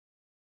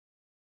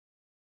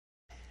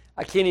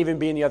 I can't even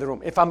be in the other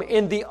room. If I'm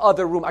in the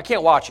other room, I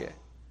can't watch it.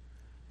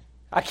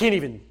 I can't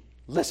even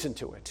listen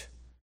to it.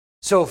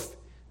 So if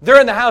they're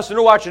in the house and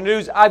they're watching the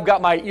news, I've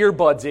got my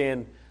earbuds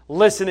in,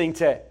 listening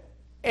to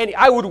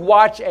I would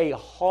watch a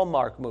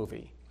Hallmark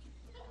movie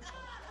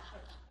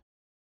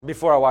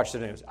before I watch the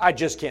news. I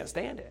just can't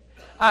stand it.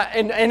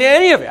 And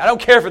any of it. I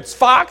don't care if it's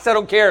Fox. I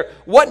don't care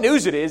what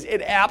news it is.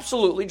 It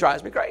absolutely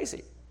drives me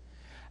crazy.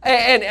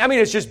 And I mean,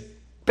 it's just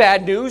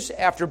bad news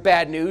after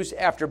bad news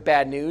after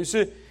bad news.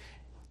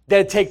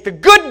 They take the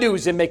good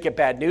news and make it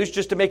bad news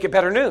just to make it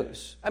better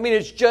news. I mean,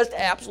 it's just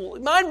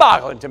absolutely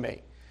mind-boggling to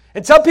me.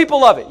 And some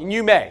people love it, and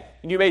you may.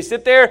 And you may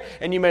sit there,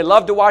 and you may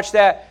love to watch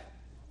that.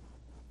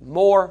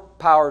 More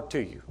power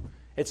to you.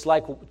 It's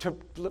like,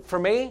 for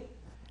me,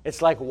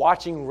 it's like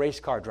watching race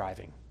car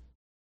driving.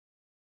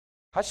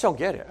 I just don't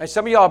get it.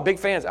 Some of y'all are big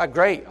fans.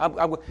 Great.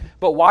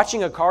 But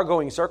watching a car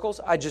going in circles,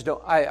 I just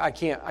don't. I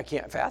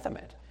can't fathom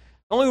it.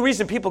 The only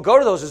reason people go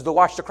to those is to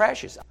watch the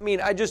crashes. I mean,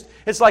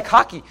 it's like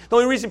hockey. The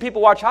only reason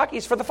people watch hockey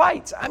is for the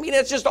fights. I mean,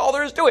 that's just all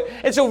there is to it.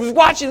 And so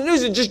watching the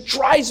news, it just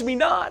drives me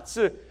nuts.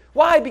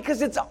 Why?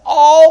 Because it's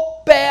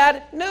all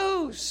bad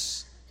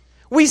news.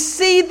 We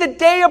see the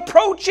day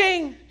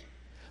approaching.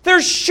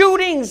 There's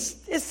shootings,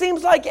 it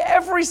seems like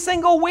every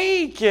single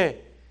week.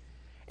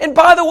 And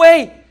by the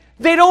way,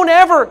 they don't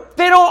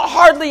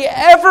hardly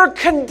ever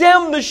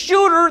condemn the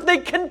shooter. They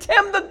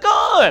condemn the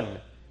gun.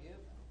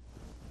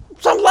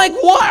 So I'm like,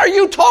 what are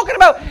you talking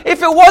about?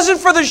 If it wasn't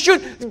for the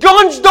shoot,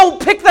 guns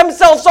don't pick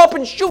themselves up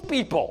and shoot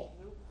people.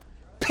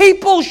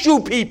 People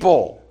shoot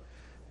people.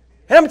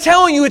 And I'm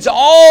telling you, it's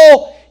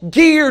all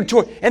geared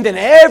toward, and then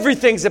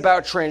everything's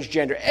about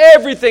transgender.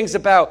 Everything's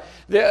about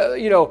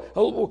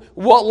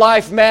what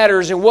life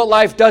matters and what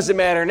life doesn't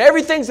matter, and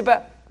everything's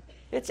about.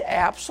 It's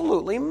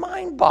absolutely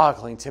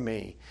mind-boggling to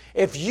me.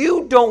 If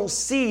you don't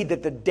see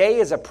that the day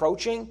is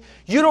approaching,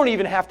 you don't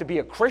even have to be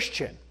a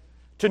Christian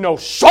to know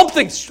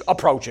something's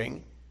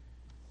approaching.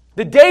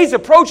 The day's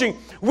approaching.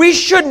 We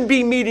shouldn't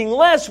be meeting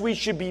less. We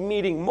should be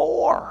meeting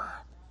more.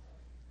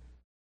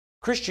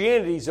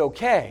 Christianity's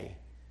okay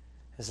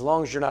as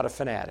long as you're not a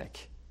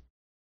fanatic.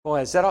 Well,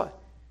 is that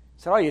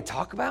all you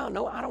talk about?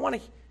 No, I don't want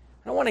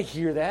to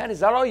hear that. Is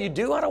that all you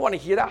do? I don't want to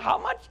hear that. How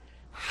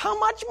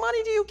much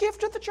money do you give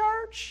to the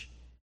church?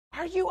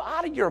 Are you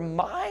out of your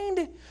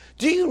mind?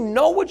 Do you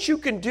know what you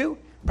can do?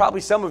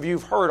 Probably some of you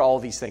have heard all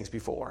these things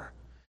before.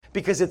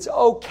 Because it's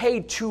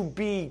okay to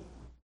be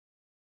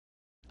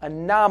a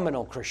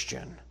nominal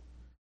Christian.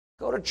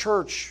 Go to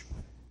church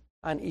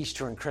on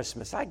Easter and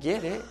Christmas. I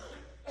get it,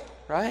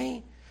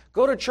 right?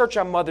 Go to church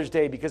on Mother's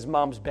Day because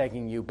mom's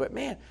begging you. But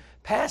man,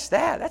 past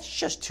that, that's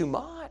just too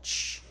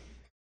much.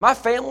 My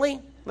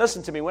family,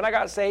 listen to me, when I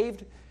got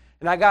saved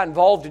and I got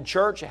involved in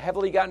church, I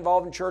heavily got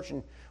involved in church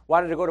and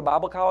wanted to go to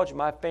Bible college,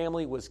 my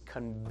family was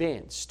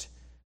convinced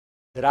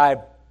that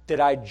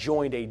I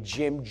joined a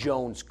Jim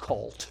Jones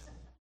cult.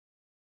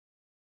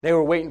 They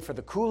were waiting for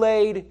the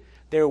Kool-Aid.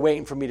 They were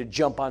waiting for me to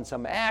jump on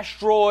some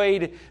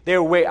asteroid. They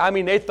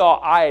thought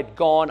I had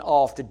gone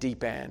off the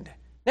deep end.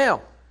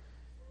 Now,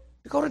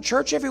 you go to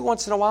church every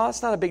once in a while,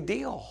 that's not a big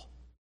deal.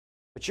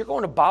 But you're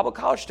going to Bible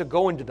college to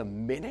go into the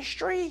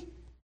ministry?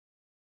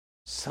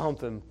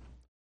 Something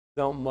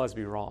must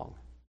be wrong.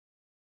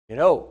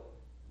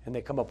 And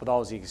they come up with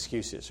all these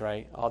excuses,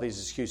 right? All these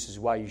excuses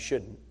why you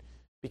shouldn't.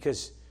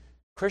 Because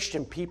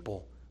Christian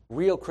people,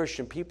 real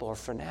Christian people, are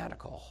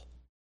fanatical.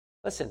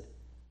 Listen,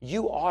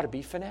 you ought to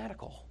be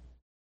fanatical.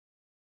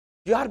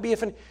 You ought to be a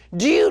fanatical.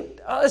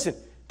 Listen,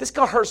 this is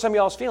going to hurt some of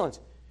y'all's feelings.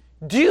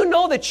 Do you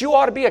know that you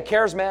ought to be a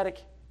charismatic?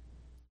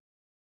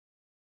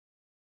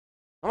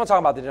 I'm not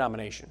talking about the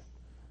denomination.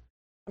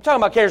 I'm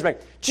talking about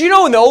charismatic. Do you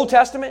know in the Old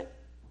Testament,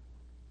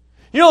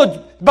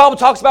 the Bible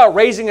talks about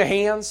raising of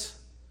hands?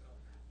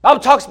 The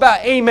Bible talks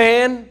about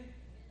amen.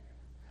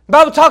 The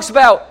Bible talks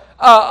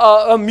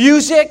about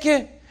music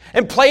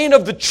and playing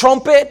of the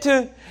trumpet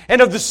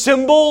and of the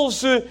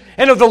cymbals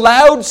and of the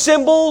loud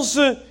cymbals.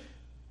 Let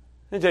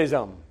me tell you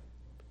something.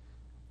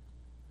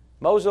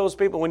 Most of those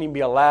people wouldn't even be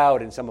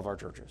allowed in some of our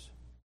churches.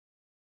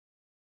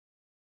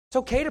 It's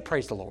okay to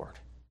praise the Lord.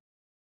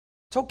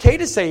 It's okay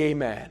to say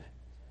amen.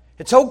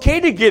 It's okay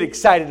to get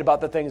excited about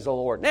the things of the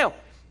Lord. Now,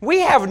 we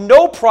have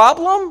no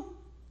problem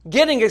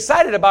getting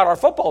excited about our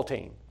football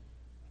team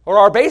or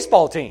our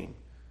baseball team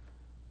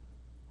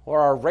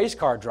or our race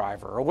car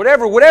driver or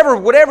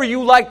whatever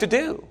you like to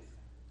do.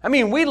 I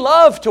mean, we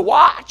love to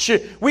watch.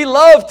 We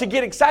love to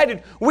get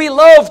excited. We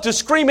love to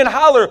scream and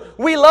holler.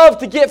 We love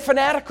to get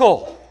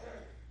fanatical.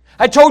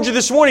 I told you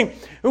this morning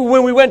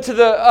when we went to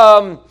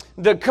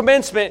the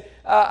commencement,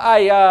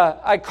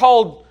 I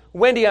called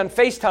Wendy on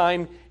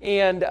FaceTime,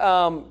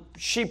 and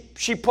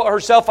she put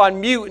herself on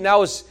mute, and I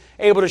was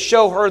able to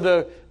show her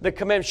the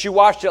commencement. She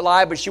watched it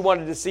live, but she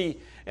wanted to see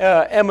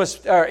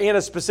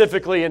Anna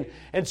specifically,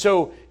 and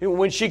so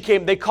when she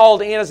came, they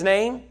called Anna's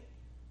name.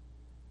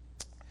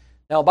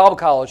 Now, Bible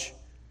college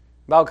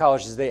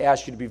is they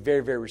ask you to be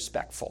very, very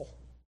respectful.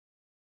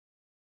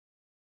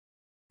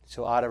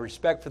 So out of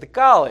respect for the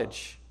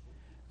college,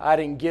 I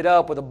didn't get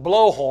up with a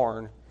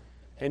blowhorn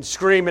and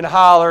scream and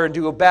holler and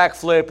do a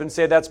backflip and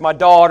say, that's my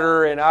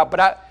daughter.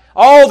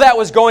 All that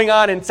was going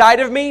on inside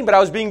of me, but I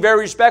was being very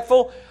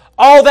respectful.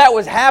 All that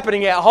was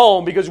happening at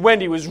home because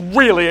Wendy was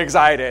really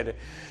excited.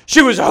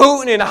 She was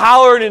hooting and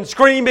hollering and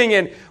screaming.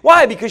 And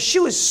why? Because she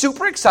was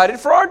super excited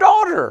for our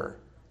daughter.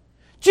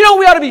 Do you know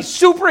we ought to be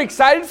super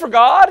excited for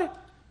God?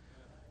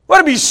 We ought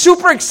to be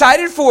super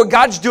excited for what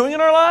God's doing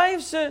in our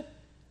lives.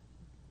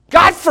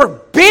 God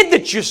forbid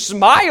that you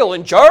smile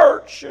in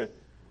church.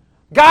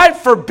 God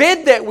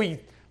forbid that we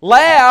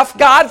laugh.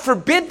 God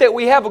forbid that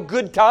we have a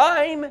good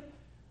time. Let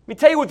me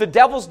tell you what the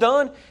devil's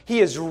done. He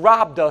has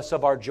robbed us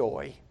of our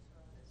joy.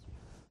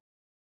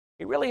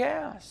 He really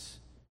has.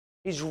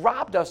 He's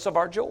robbed us of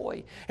our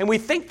joy. And we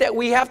think that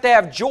we have to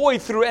have joy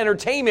through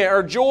entertainment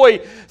or joy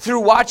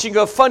through watching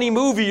a funny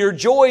movie or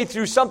joy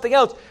through something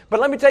else. But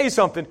let me tell you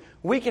something.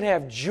 We can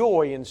have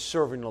joy in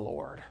serving the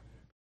Lord.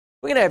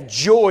 We can have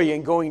joy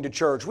in going to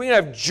church. We can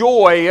have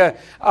joy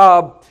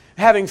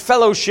having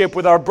fellowship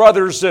with our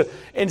brothers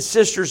and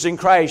sisters in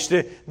Christ.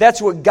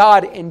 That's what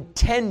God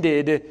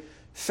intended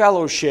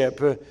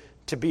fellowship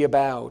to be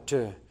about.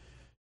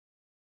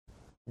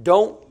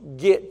 Don't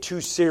get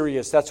too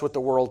serious. That's what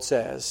the world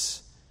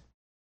says.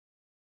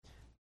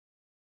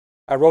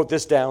 I wrote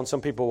this down.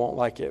 Some people won't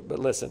like it, but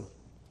listen.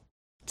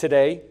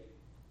 Today,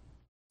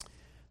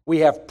 we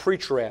have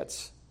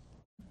preacherettes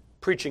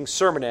preaching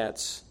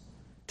sermonettes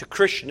to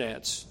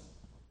Christianettes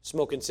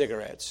smoking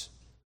cigarettes.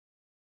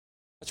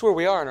 That's where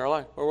we are in our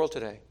life, our world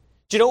today.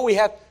 Do you know what we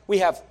have? We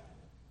have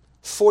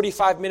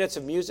 45 minutes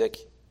of music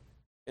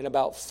and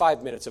about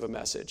 5 minutes of a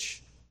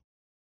message.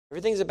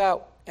 Everything's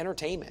about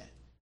entertainment.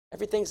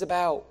 Everything's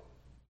about,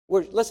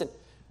 listen,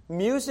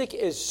 music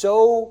is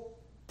so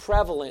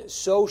prevalent,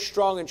 so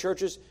strong in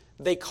churches,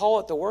 they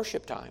call it the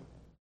worship time.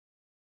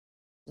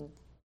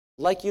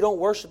 Like you don't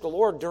worship the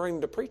Lord during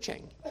the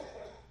preaching.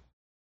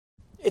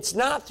 It's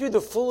not through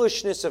the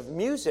foolishness of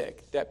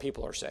music that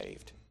people are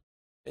saved.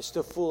 It's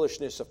the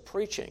foolishness of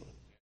preaching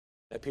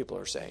that people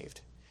are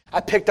saved.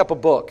 I picked up a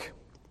book.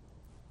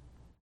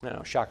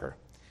 No, shocker.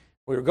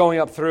 We were going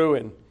up through,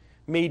 and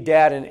me,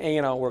 Dad, and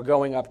Anna were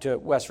going up to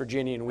West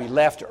Virginia, and we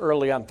left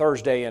early on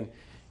Thursday,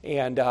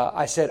 and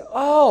I said,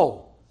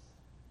 oh,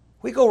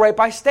 we go right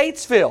by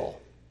Statesville.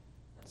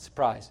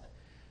 Surprise.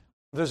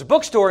 There's a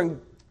bookstore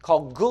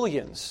called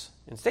Gullions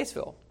in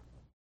Statesville.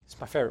 It's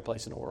my favorite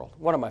place in the world.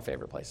 One of my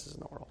favorite places in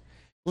the world.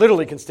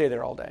 Literally can stay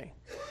there all day.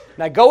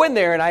 And I go in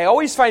there, and I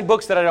always find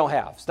books that I don't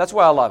have. So that's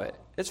why I love it.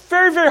 It's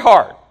very, very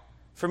hard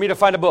for me to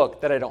find a book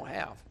that I don't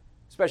have,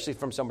 especially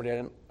from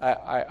somebody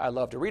I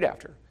love to read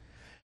after.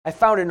 I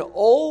found an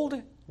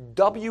old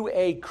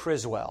W.A.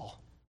 Criswell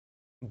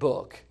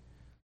book,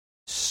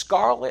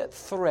 Scarlet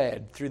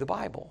Thread Through the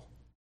Bible.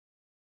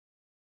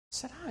 I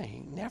said, I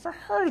ain't never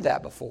heard of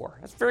that before.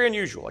 That's very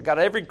unusual. I got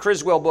every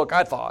Criswell book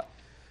I thought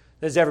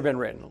that's ever been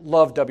written.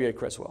 Love W.A.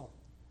 Criswell.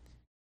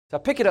 So I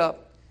pick it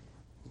up.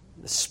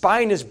 The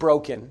spine is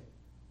broken.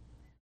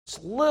 It's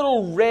a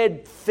little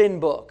red,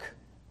 thin book.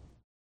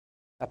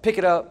 I pick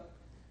it up.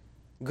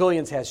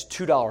 Gullions has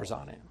 $2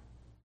 on it.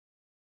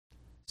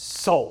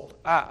 Sold.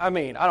 I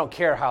mean, I don't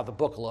care how the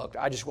book looked.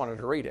 I just wanted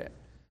to read it.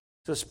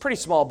 So it's a pretty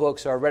small book,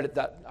 so I read it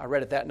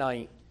that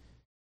night.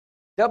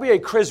 W.A.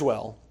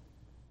 Criswell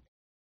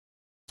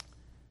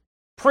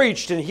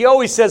preached, and he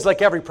always says,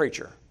 like every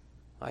preacher,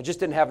 I just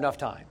didn't have enough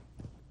time.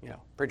 You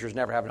know, preachers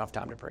never have enough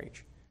time to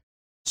preach.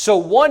 So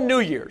one New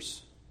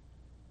Year's,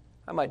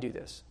 I might do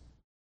this.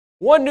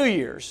 One New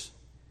Year's,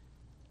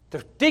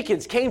 the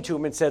deacons came to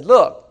him and said,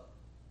 look,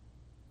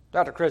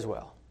 Dr.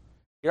 Criswell,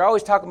 you're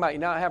always talking about you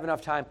not have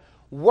enough time.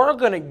 We're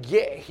going to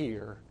get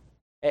here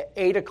at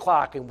 8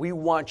 o'clock, and we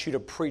want you to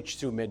preach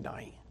through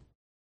midnight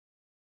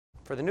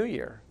for the new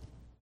year.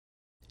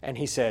 And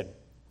he said,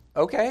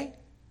 okay.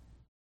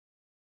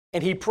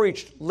 And he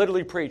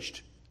literally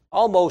preached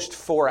almost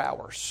 4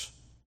 hours.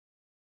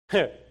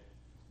 The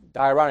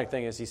ironic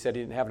thing is he said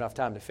he didn't have enough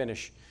time to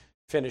finish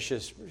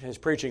his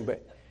preaching,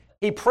 but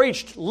he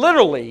preached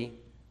literally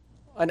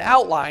an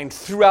outline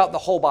throughout the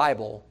whole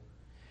Bible.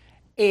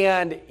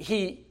 And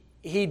he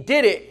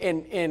did it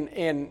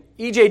in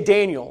E.J.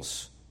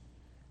 Daniels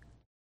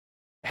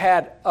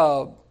had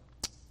a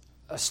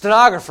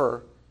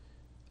stenographer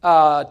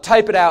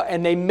type it out,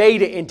 and they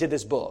made it into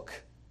this book.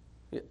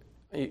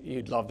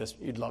 You'd love this.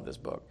 You'd love this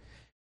book.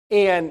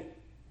 And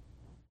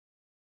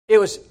it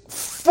was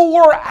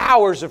 4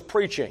 hours of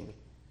preaching,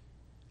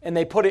 and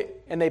they put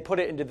it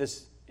into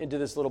this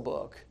little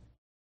book.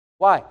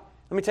 Why?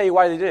 Let me tell you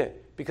why they did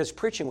it. Because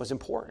preaching was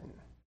important.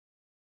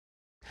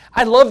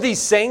 I love these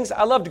sayings.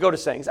 I love to go to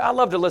sayings. I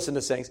love to listen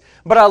to sayings.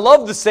 But I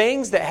love the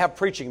sayings that have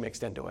preaching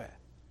mixed into it.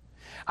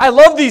 I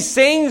love these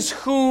sayings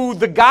who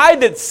the guy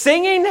that's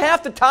singing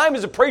half the time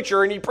is a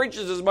preacher and he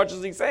preaches as much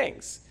as he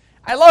sings.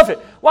 I love it.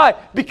 Why?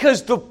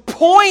 Because the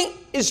point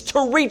is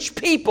to reach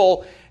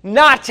people,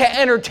 not to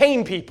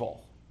entertain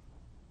people.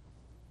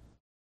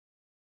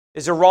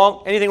 Is there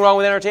anything wrong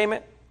with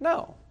entertainment?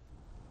 No.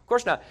 Of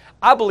course not.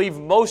 I believe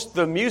most of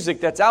the music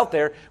that's out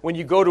there, when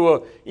you go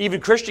to even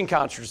Christian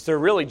concerts, they're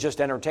really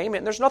just entertainment.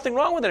 And there's nothing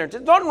wrong with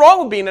entertainment. There's nothing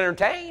wrong with being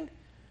entertained.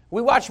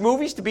 We watch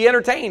movies to be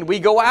entertained. We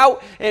go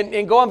out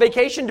and go on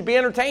vacation to be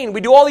entertained. We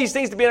do all these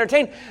things to be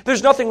entertained.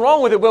 There's nothing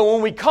wrong with it. But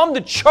when we come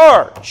to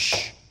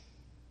church,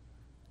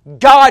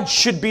 God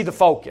should be the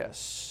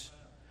focus.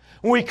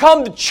 When we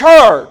come to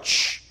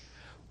church,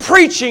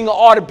 preaching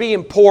ought to be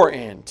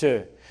important.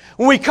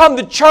 When we come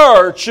to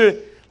church,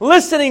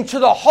 listening to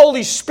the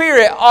Holy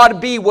Spirit ought to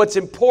be what's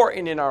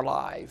important in our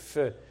life.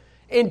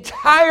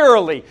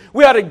 Entirely.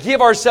 We ought to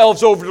give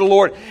ourselves over to the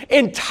Lord.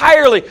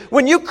 Entirely.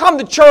 When you come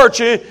to church,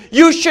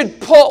 you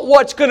should put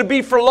what's going to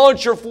be for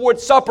lunch or for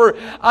supper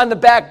on the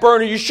back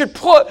burner. You should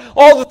put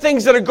all the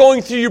things that are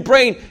going through your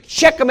brain,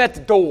 check them at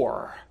the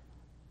door.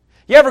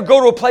 You ever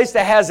go to a place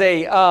that has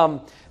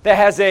a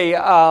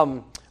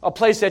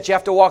place that you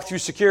have to walk through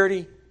security?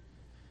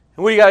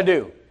 And what do you got to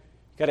do? You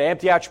got to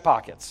empty out your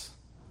pockets.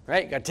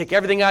 Right? You got to take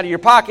everything out of your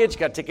pockets. You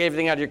got to take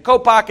everything out of your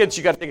coat pockets.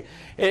 You got to take,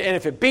 and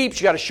if it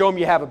beeps, you got to show them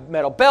you have a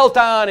metal belt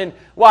on. And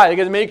why? They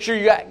got to make sure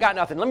you got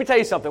nothing. Let me tell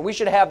you something. We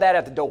should have that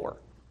at the door.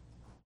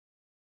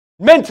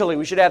 Mentally,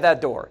 we should have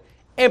that door.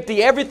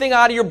 Empty everything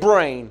out of your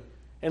brain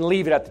and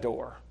leave it at the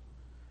door.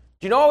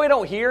 Do you know why we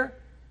don't hear?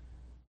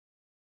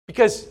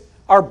 Because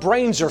our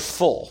brains are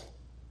full.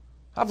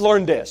 I've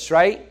learned this,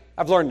 right?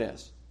 I've learned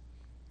this.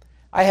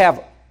 I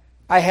have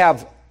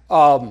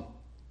a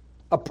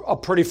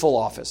pretty full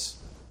office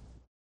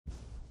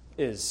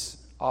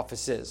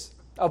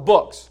of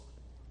books.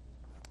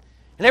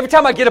 And every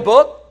time I get a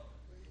book,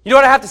 you know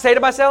what I have to say to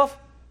myself?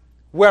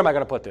 Where am I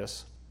going to put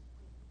this?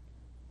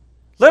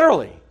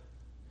 Literally,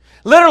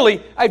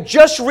 I've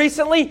just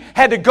recently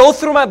had to go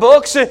through my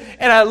books, and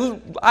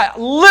I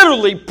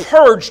literally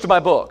purged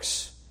my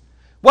books.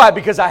 Why?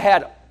 Because I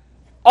had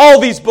all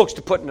these books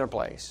to put in their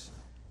place.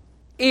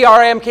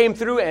 ERM came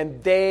through,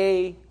 and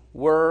they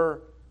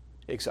were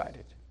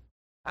excited.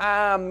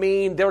 I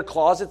mean, their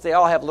closets, they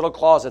all have little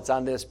closets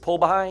on this pull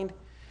behind,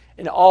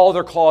 and all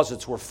their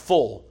closets were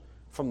full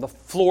from the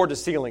floor to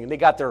ceiling. And they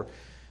got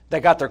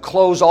their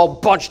clothes all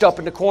bunched up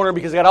in the corner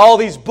because they got all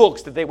these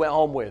books that they went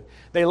home with.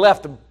 They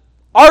left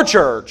our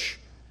church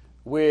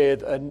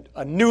with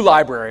a new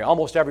library,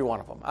 almost every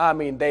one of them. I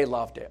mean, they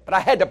loved it. But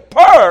I had to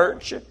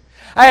purge.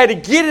 I had to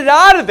get it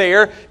out of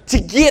there to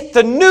get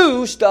the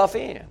new stuff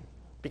in.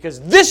 Because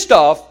this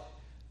stuff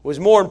was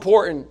more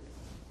important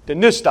than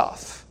this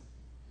stuff.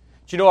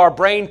 You know, our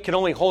brain can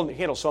only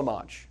handle so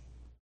much.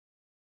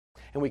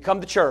 And we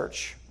come to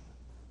church,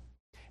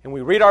 and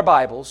we read our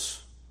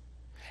Bibles,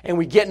 and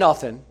we get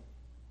nothing.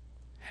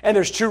 And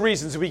there's two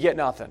reasons we get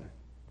nothing.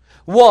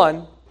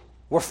 One,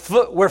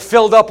 we're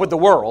filled up with the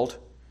world,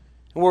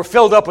 and we're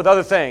filled up with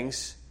other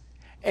things.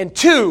 And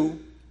two,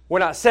 we're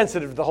not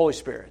sensitive to the Holy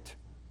Spirit.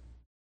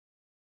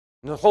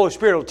 And the Holy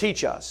Spirit will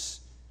teach us,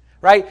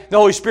 right? The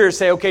Holy Spirit will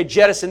say, okay,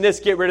 jettison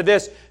this, get rid of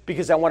this,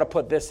 because I want to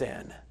put this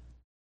in.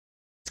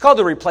 It's called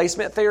the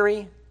replacement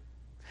theory.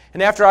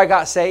 And after I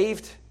got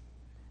saved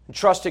and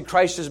trusted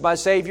Christ as my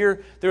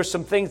Savior, there were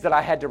some things that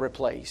I had to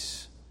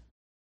replace.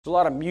 There's a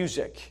lot of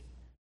music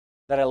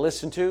that I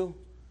listened to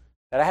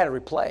that I had to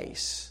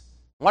replace.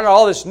 I wanted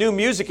all this new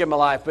music in my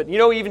life, but you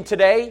know, even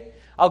today,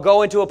 I'll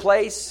go into a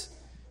place,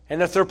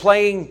 and if they're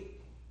playing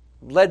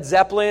Led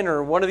Zeppelin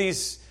or one of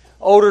these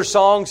older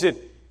songs,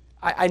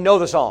 I know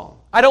the song.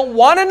 I don't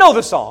want to know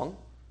the song,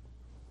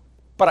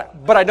 but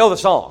I know the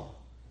song.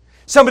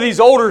 Some of these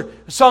older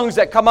songs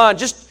that come on,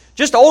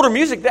 just older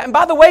music. And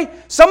by the way,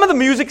 some of the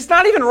music is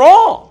not even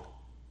wrong.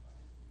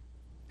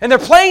 And they're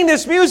playing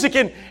this music,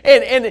 and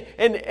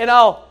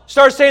I'll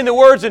start saying the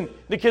words, and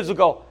the kids will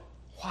go,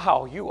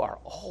 wow, you are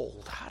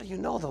old. How do you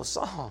know those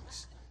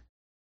songs?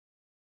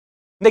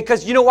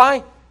 Because you know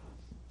why?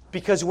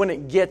 Because when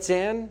it gets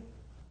in,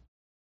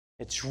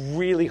 it's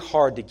really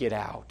hard to get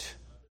out.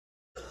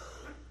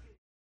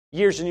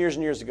 Years and years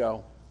and years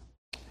ago,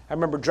 I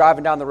remember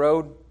driving down the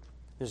road.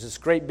 There's this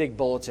great big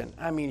bulletin.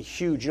 I mean,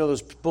 huge. You know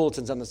those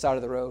bulletins on the side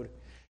of the road?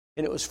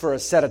 And it was for a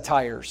set of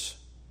tires.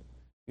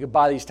 You could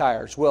buy these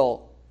tires.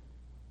 Well,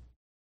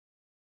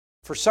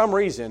 for some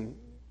reason,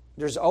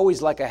 there's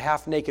always like a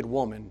half-naked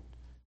woman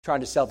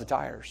trying to sell the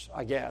tires,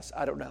 I guess.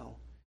 I don't know.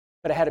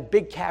 But it had a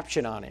big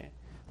caption on it.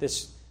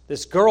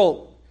 This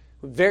girl,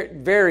 very,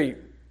 very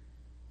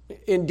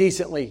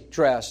indecently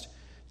dressed,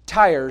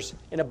 tires,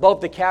 and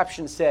above the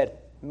caption said,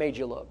 "Made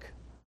you look."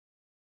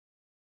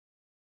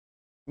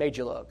 Made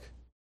you look.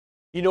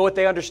 You know what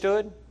they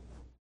understood?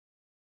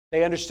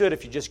 They understood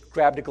if you just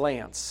grabbed a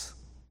glance.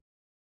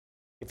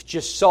 If you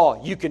just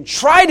saw, you can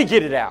try to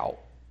get it out.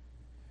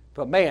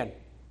 But man,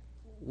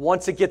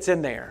 once it gets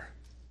in there,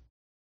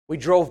 we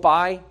drove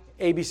by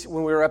ABC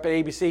when we were up at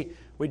ABC.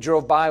 We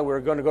drove by. We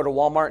were going to go to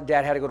Walmart.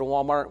 Dad had to go to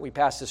Walmart. We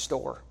passed the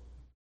store.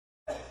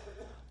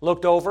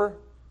 Looked over.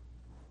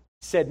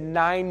 Said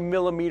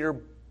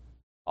 9mm,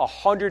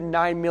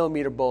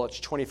 109mm bullets,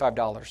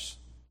 $25.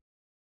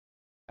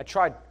 I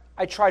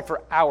tried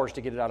for hours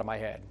to get it out of my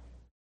head.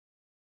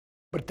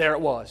 But there it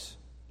was.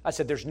 I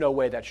said, there's no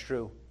way that's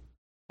true.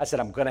 I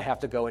said, I'm going to have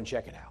to go and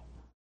check it out.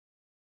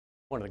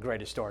 One of the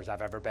greatest stores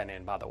I've ever been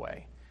in, by the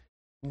way.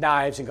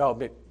 Knives and go,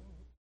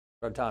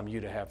 Brother Tom,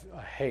 you'd have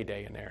a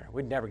heyday in there.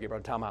 We'd never get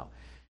Brother Tom out.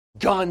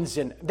 Guns,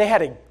 and they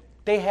had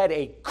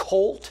a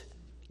Colt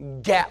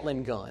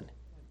Gatling gun.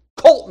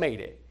 Colt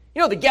made it.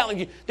 You know the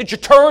Gatling that you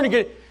turn and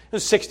get. It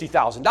was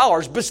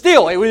 $60,000, but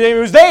still, it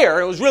was there.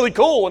 It was really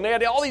cool, and they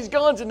had all these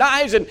guns and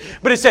knives.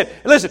 But it said,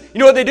 listen, you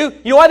know what they do?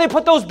 You know why they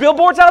put those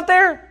billboards out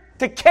there?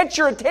 To catch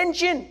your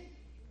attention.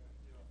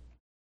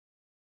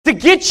 To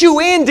get you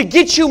in, to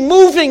get you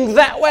moving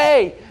that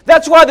way.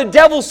 That's why the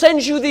devil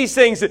sends you these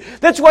things.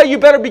 That's why you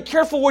better be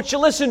careful what you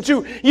listen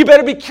to. You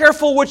better be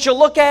careful what you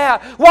look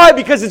at. Why?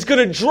 Because it's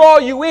going to draw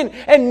you in,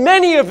 and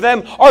many of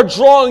them are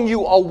drawing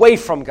you away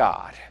from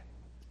God.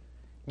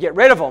 Get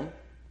rid of them.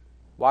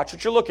 Watch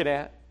what you're looking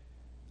at.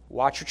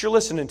 watch what you're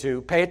listening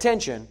to, pay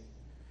attention,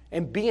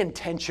 and be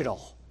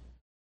intentional.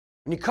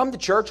 When you come to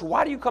church,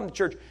 why do you come to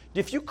church?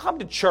 If you come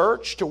to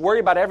church to worry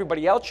about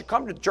everybody else, you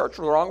come to church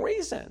for the wrong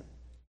reason.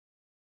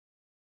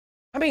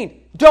 I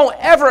mean, don't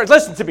ever,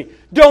 listen to me,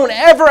 don't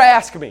ever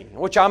ask me,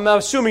 which I'm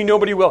assuming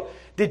nobody will,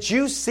 did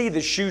you see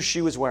the shoes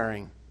she was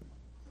wearing?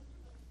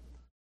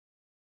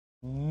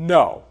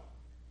 No,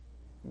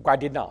 I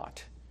did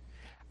not.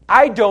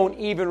 I don't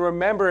even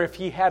remember if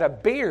he had a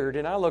beard,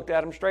 and I looked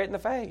at him straight in the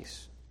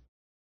face.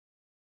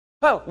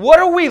 What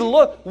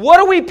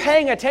are we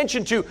paying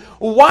attention to?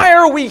 Why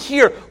are we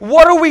here?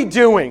 What are we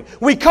doing?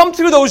 We come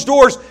through those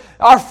doors.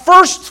 Our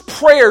first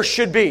prayer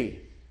should be,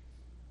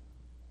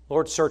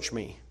 Lord, search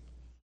me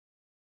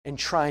and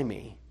try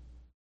me.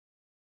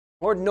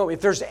 Lord, no,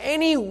 if there's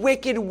any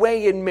wicked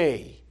way in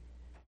me,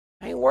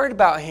 I ain't worried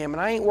about him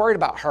and I ain't worried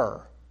about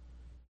her.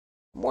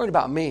 I'm worried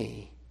about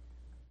me.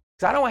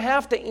 Because I don't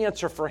have to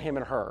answer for him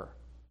and her.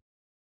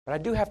 But I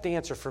do have to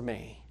answer for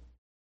me.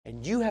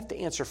 And you have to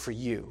answer for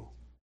you.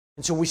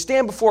 And so when we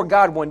stand before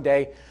God one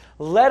day,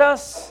 let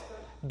us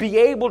be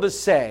able to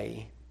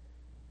say,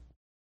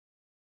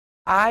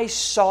 I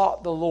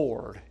sought the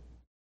Lord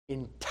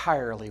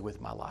entirely with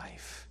my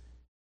life.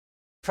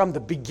 From the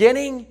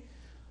beginning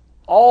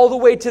all the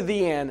way to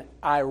the end,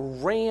 I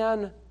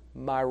ran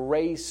my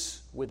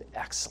race with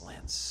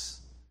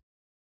excellence.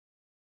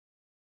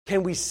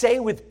 Can we say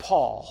with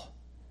Paul,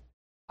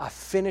 I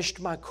finished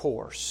my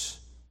course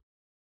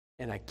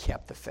and I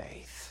kept the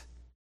faith?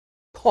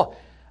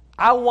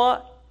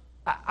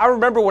 I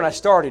remember when I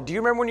started. Do you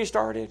remember when you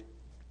started?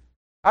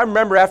 I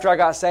remember after I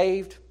got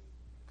saved.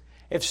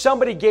 If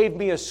somebody gave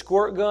me a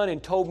squirt gun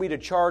and told me to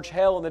charge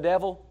hell and the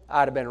devil,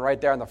 I'd have been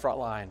right there on the front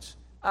lines.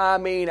 I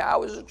mean, I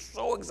was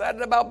so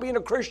excited about being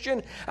a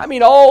Christian. I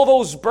mean, all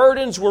those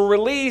burdens were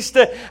released.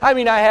 I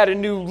mean, I had a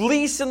new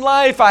lease in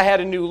life. I had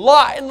a new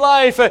lot in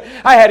life.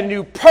 I had a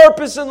new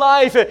purpose in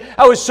life.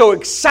 I was so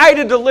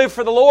excited to live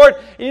for the Lord.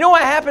 And you know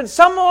what happened?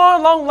 Somewhere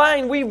along the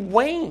line, we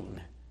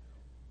waned.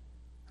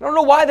 I don't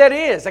know why that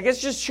is. I guess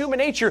it's just human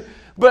nature.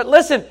 But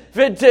listen,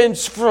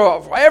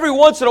 every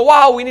once in a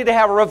while we need to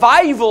have a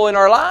revival in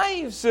our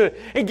lives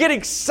and get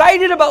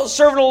excited about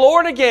serving the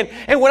Lord again.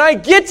 And when I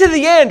get to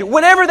the end,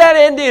 whenever that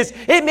end is,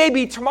 it may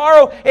be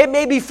tomorrow, it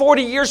may be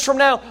 40 years from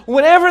now,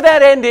 whenever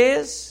that end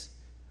is,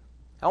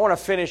 I want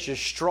to finish as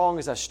strong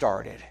as I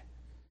started.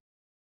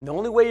 And the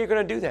only way you're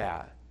going to do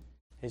that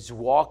is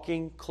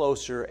walking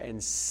closer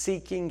and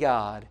seeking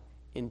God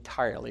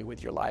entirely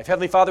with your life.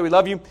 Heavenly Father, we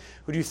love you.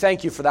 We do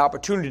thank you for the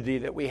opportunity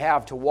that we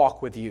have to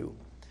walk with you.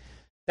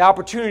 The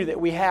opportunity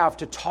that we have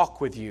to talk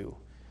with you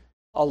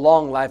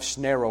along life's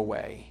narrow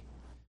way.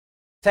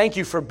 Thank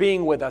you for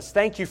being with us.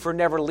 Thank you for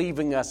never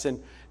leaving us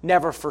and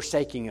never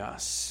forsaking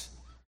us.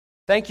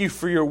 Thank you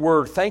for your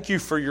word. Thank you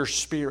for your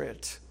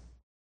spirit.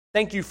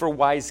 Thank you for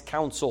wise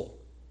counsel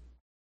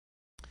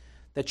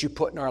that you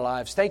put in our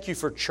lives. Thank you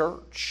for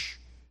church.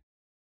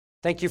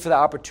 Thank you for the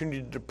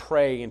opportunity to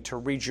pray and to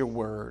read your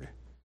word.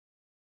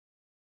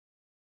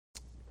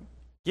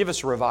 Give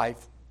us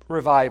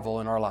revival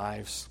in our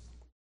lives.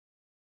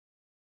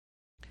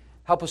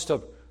 Help us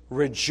to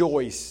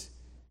rejoice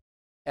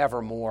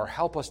evermore.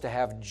 Help us to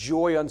have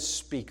joy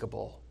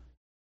unspeakable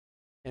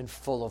and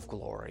full of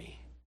glory.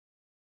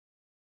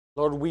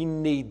 Lord, we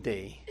need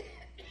Thee.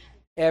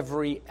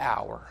 Every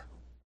hour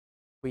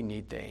we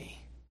need Thee.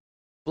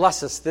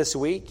 Bless us this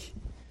week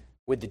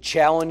with the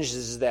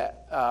challenges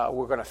that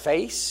we're going to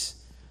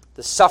face,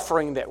 the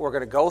suffering that we're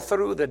going to go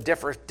through, the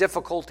different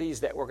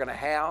difficulties that we're going to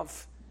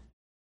have.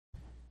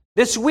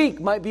 This week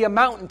might be a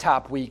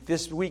mountaintop week.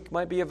 This week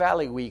might be a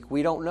valley week.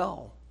 We don't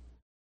know.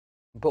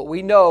 But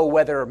we know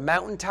whether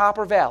mountaintop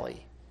or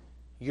valley,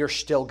 you're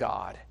still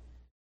God.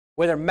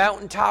 Whether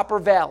mountaintop or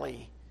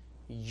valley,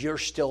 you're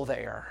still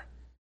there.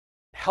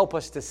 Help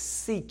us to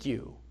seek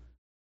you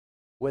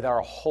with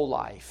our whole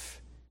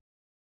life,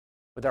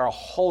 with our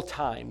whole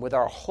time, with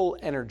our whole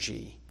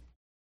energy.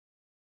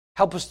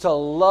 Help us to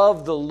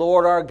love the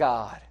Lord our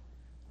God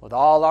with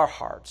all our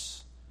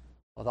hearts,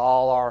 with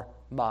all our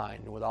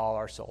mind, with all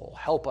our soul.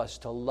 Help us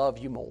to love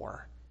you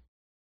more.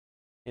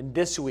 And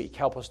this week,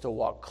 help us to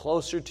walk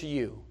closer to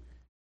you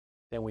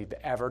than we've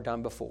ever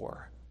done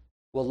before.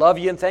 We'll love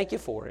you and thank you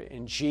for it.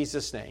 In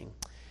Jesus' name,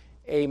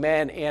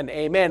 amen and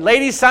amen.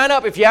 Ladies, sign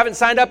up if you haven't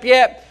signed up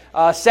yet.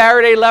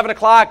 Saturday, 11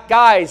 o'clock.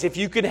 Guys, if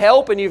you can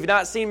help and you've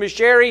not seen Miss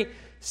Sherry,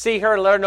 see her and let her know